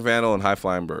 American Vandal and High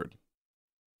Flying Bird.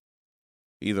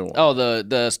 Either one. Oh,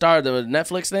 the star of the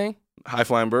Netflix thing? High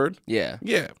Flying Bird? Yeah.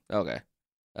 Yeah. Okay.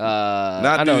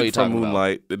 Not dude from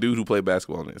Moonlight. The dude who played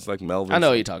basketball in it. It's like Melvin. I know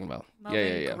what you're talking about.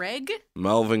 Melvin Gregg?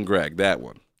 Melvin Gregg, that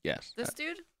one. Yes. This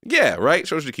dude? Yeah, right?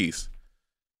 Shows the keys.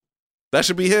 That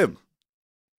should be him.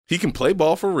 He can play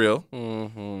ball for real.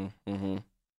 Mm-hmm.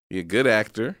 He's a good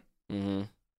actor. Mm-hmm.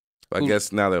 I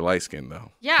guess now they're light skinned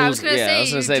though. Yeah, I was gonna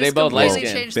say they both light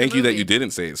skinned. Thank you that you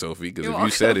didn't say it, Sophie, because if you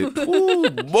said it, ooh,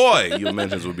 boy, your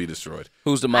mentions would be destroyed.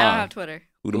 Who's the mom? I don't have Twitter.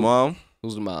 Who the mom?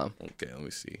 Who's the mom? Okay, let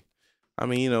me see. I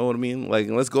mean, you know what I mean? Like,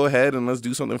 let's go ahead and let's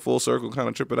do something full circle, kind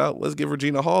of trip it out. Let's give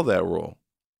Regina Hall that role.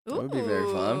 That would be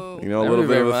very fun. You know, a little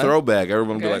bit of a throwback.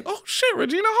 Everyone would be like, oh shit,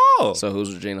 Regina Hall. So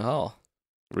who's Regina Hall?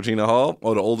 Regina Hall?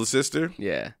 Oh, the older sister?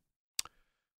 Yeah.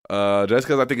 Just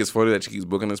because I think it's funny that she keeps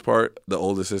booking this part. The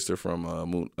older sister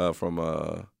from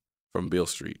Beale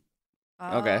Street.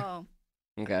 Okay. Oh.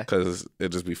 Okay. Because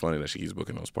it'd just be funny that she keeps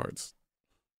booking those parts.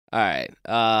 All right.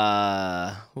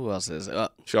 Who else is?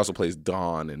 She also plays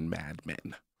Dawn in Mad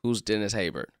Men. Who's Dennis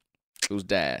Haysbert? Who's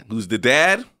dad? Who's the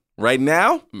dad right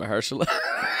now? Mahershala.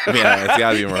 Yeah, it's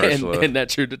gotta be Mahershala. In that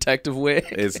True Detective wig.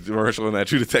 It's Mahershala in that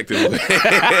True Detective wig.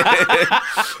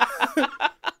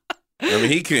 I mean,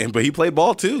 he can, but he played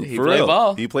ball too. He for played real.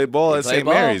 ball. He played ball at St.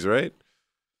 Mary's, right?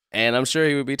 And I'm sure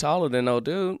he would be taller than old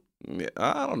dude. Yeah,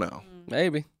 I don't know.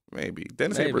 Maybe.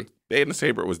 Dennis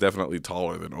Haysbert was definitely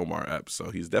taller than Omar Epps,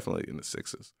 so he's definitely in the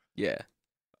sixes. Yeah.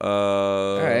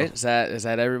 All right. Is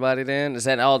that everybody then? Is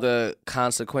that all the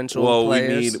consequential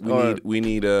players? we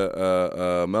need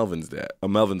Melvin's dad,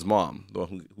 Melvin's mom, the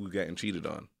one who getting cheated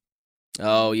on.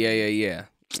 Oh yeah.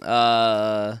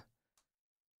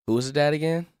 Who was the dad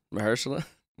again? Mahershala.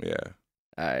 Yeah.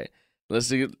 All right. Let's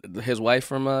see his wife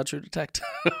from True Detective.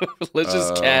 Let's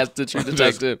just cast the True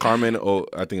Detective. Carmen.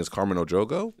 I think it's Carmen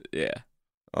Ojogo. Yeah.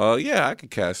 Yeah, I could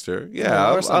cast her. Yeah,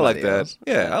 I like that. Else.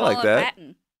 Yeah, I like that.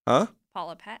 Patton. Huh?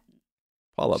 Paula Patton.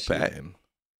 Paula Patton.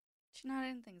 She's not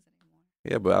in things anymore.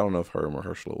 Yeah, but I don't know if her and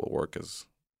Mahershala will work as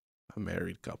a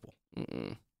married couple.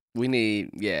 Mm-mm. We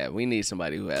need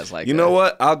somebody who has like. You know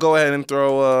what? I'll go ahead and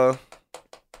throw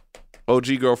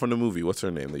OG girl from the movie. What's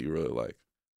her name that you really like?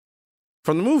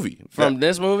 From the movie.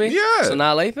 This movie? Yeah.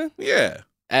 Sanaa Lathan? Yeah.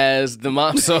 As the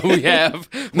mom. So we have.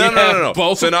 No.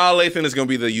 Both. Sanaa Lathan is going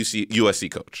to be the USC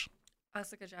coach.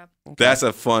 That's a good job. Okay. That's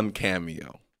a fun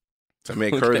cameo to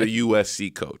make her the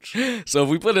USC coach. So if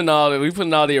we put in all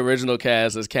the original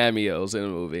cast as cameos in a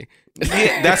movie.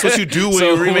 Yeah, that's what you do when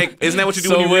you remake. Isn't that what you do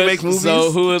when you remake movies?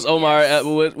 So who is Omar?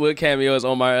 What cameo is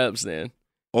Omar Epps then?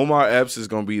 Omar Epps is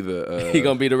going to be the... He's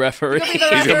going to be the referee. He's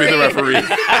going to be the referee.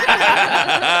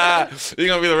 He's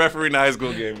going to be the referee in the high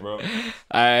school game, bro. All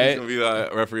right. He's going to be the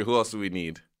referee. Who else do we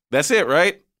need? That's it,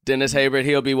 right? Dennis Haysbert,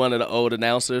 he'll be one of the old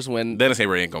announcers when... Dennis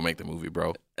Haysbert ain't going to make the movie,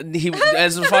 bro. He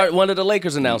as one of the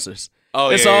Lakers announcers. Oh,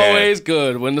 it's always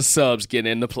good when the subs get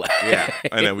into play. Yeah.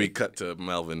 And then we cut to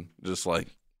Melvin just like...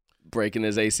 breaking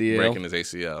his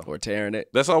ACL. Or tearing it.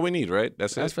 That's all we need, right?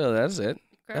 That's it? That's it.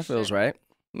 That feels right.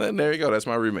 Then there you go. That's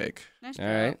my remake. Nice all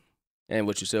right. And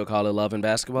would you still call it Love and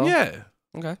Basketball? Yeah.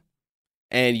 Okay.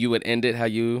 And you would end it how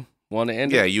you want to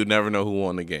end it? Yeah, you'd never know who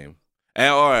won the game. And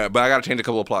all right, but I got to change a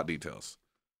couple of plot details.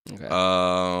 Okay.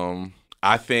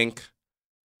 I think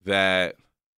that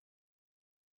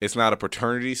it's not a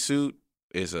paternity suit.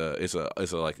 It's an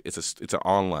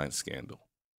online scandal.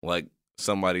 Like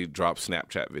somebody dropped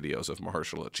Snapchat videos of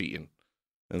Mahershala cheating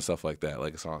and stuff like that.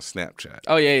 Like it's on Snapchat.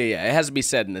 Oh yeah. It has to be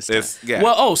said in this time. Yeah.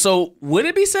 Well, so would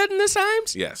it be said in this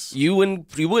times? Yes. You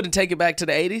wouldn't take it back to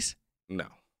the 80s? No.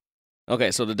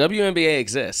 Okay, so the WNBA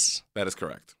exists. That is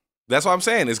correct. That's what I'm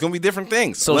saying. It's going to be different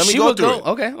things. So let me she go would through go. it.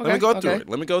 Okay. Let me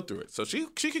go through it. So she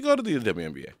could go to the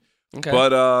WNBA. Okay. But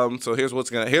so here's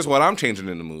what I'm changing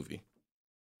in the movie.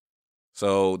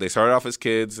 So they started off as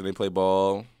kids and they play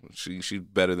ball. She's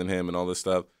better than him and all this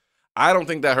stuff. I don't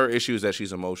think that her issue is that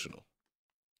she's emotional.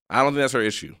 I don't think that's her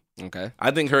issue. Okay.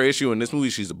 I think her issue in this movie,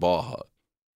 she's a ball hog.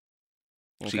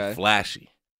 Okay. She's flashy.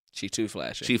 She too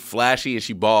flashy. She flashy and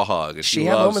she ball hog. And she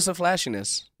has moments of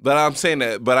flashiness. But I'm saying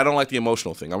that, but I don't like the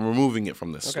emotional thing. I'm removing it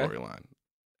from this storyline.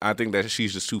 I think that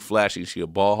she's just too flashy. She a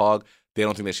ball hog. They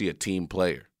don't think that she a team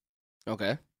player.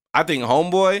 Okay. I think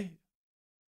Homeboy,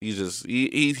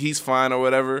 he's fine or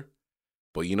whatever.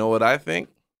 But you know what I think?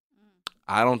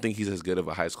 I don't think he's as good of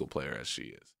a high school player as she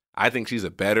is. I think she's a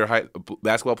better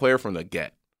basketball player from the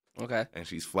get. Okay. And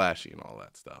she's flashy and all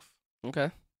that stuff.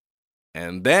 Okay.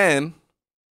 And then,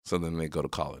 so then they go to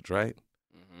college, right?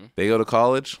 Mm-hmm. They go to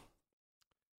college.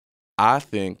 I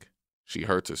think she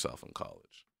hurts herself in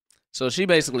college. So she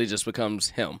basically just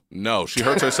becomes him. No, she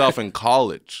hurts herself in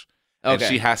college. Okay. And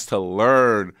she has to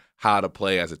learn how to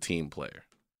play as a team player.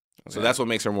 Okay. So that's what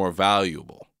makes her more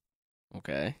valuable.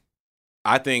 Okay.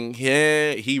 I think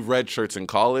he redshirts in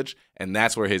college, and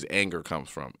that's where his anger comes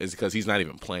from, is because he's not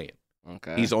even playing.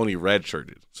 Okay. He's only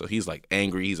redshirted. So he's like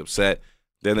angry, he's upset.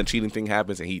 Then the cheating thing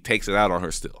happens, and he takes it out on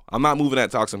her still. I'm not moving that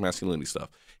toxic masculinity stuff.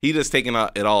 He just taking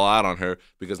it all out on her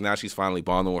because now she's finally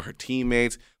bonding with her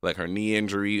teammates. Like her knee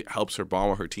injury helps her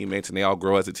bond with her teammates, and they all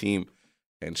grow as a team.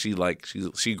 And she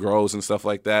grows and stuff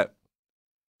like that.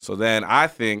 So then I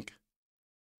think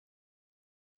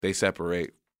they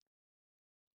separate.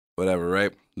 Whatever,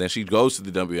 right? Then she goes to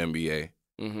the WNBA.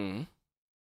 Mm-hmm.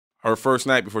 Her first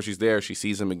night before she's there, she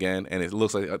sees him again, and it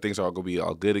looks like things are going to be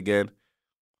all good again.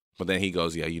 But then he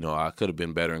goes, yeah, I could have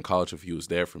been better in college if he was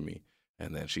there for me.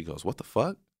 And then she goes, what the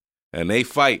fuck? And they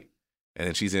fight. And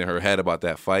then she's in her head about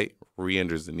that fight,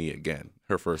 re-injures the knee again.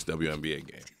 Her first WNBA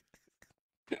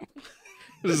game.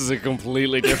 This is a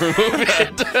completely different movie.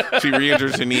 She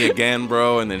re-injures her knee again,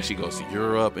 bro, and then she goes to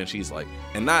Europe, and she's like,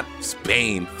 and not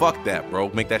Spain. Fuck that, bro.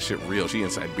 Make that shit real. She in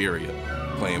Siberia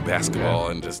playing basketball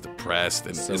and just depressed,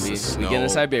 and So it's we the snow. get in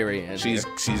Siberia. And She's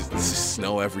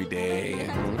snow every day.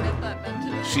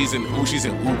 And she's in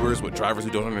Ubers with drivers who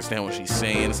don't understand what she's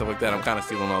saying and stuff like that. I'm kind of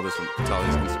stealing all this from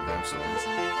Talia's Instagram stories,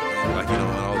 and like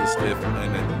and all this stuff.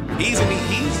 And then he's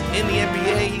in the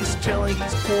NBA. He's chilling.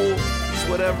 He's cool. He's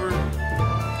whatever.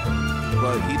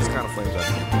 But he just kind of flames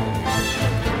out.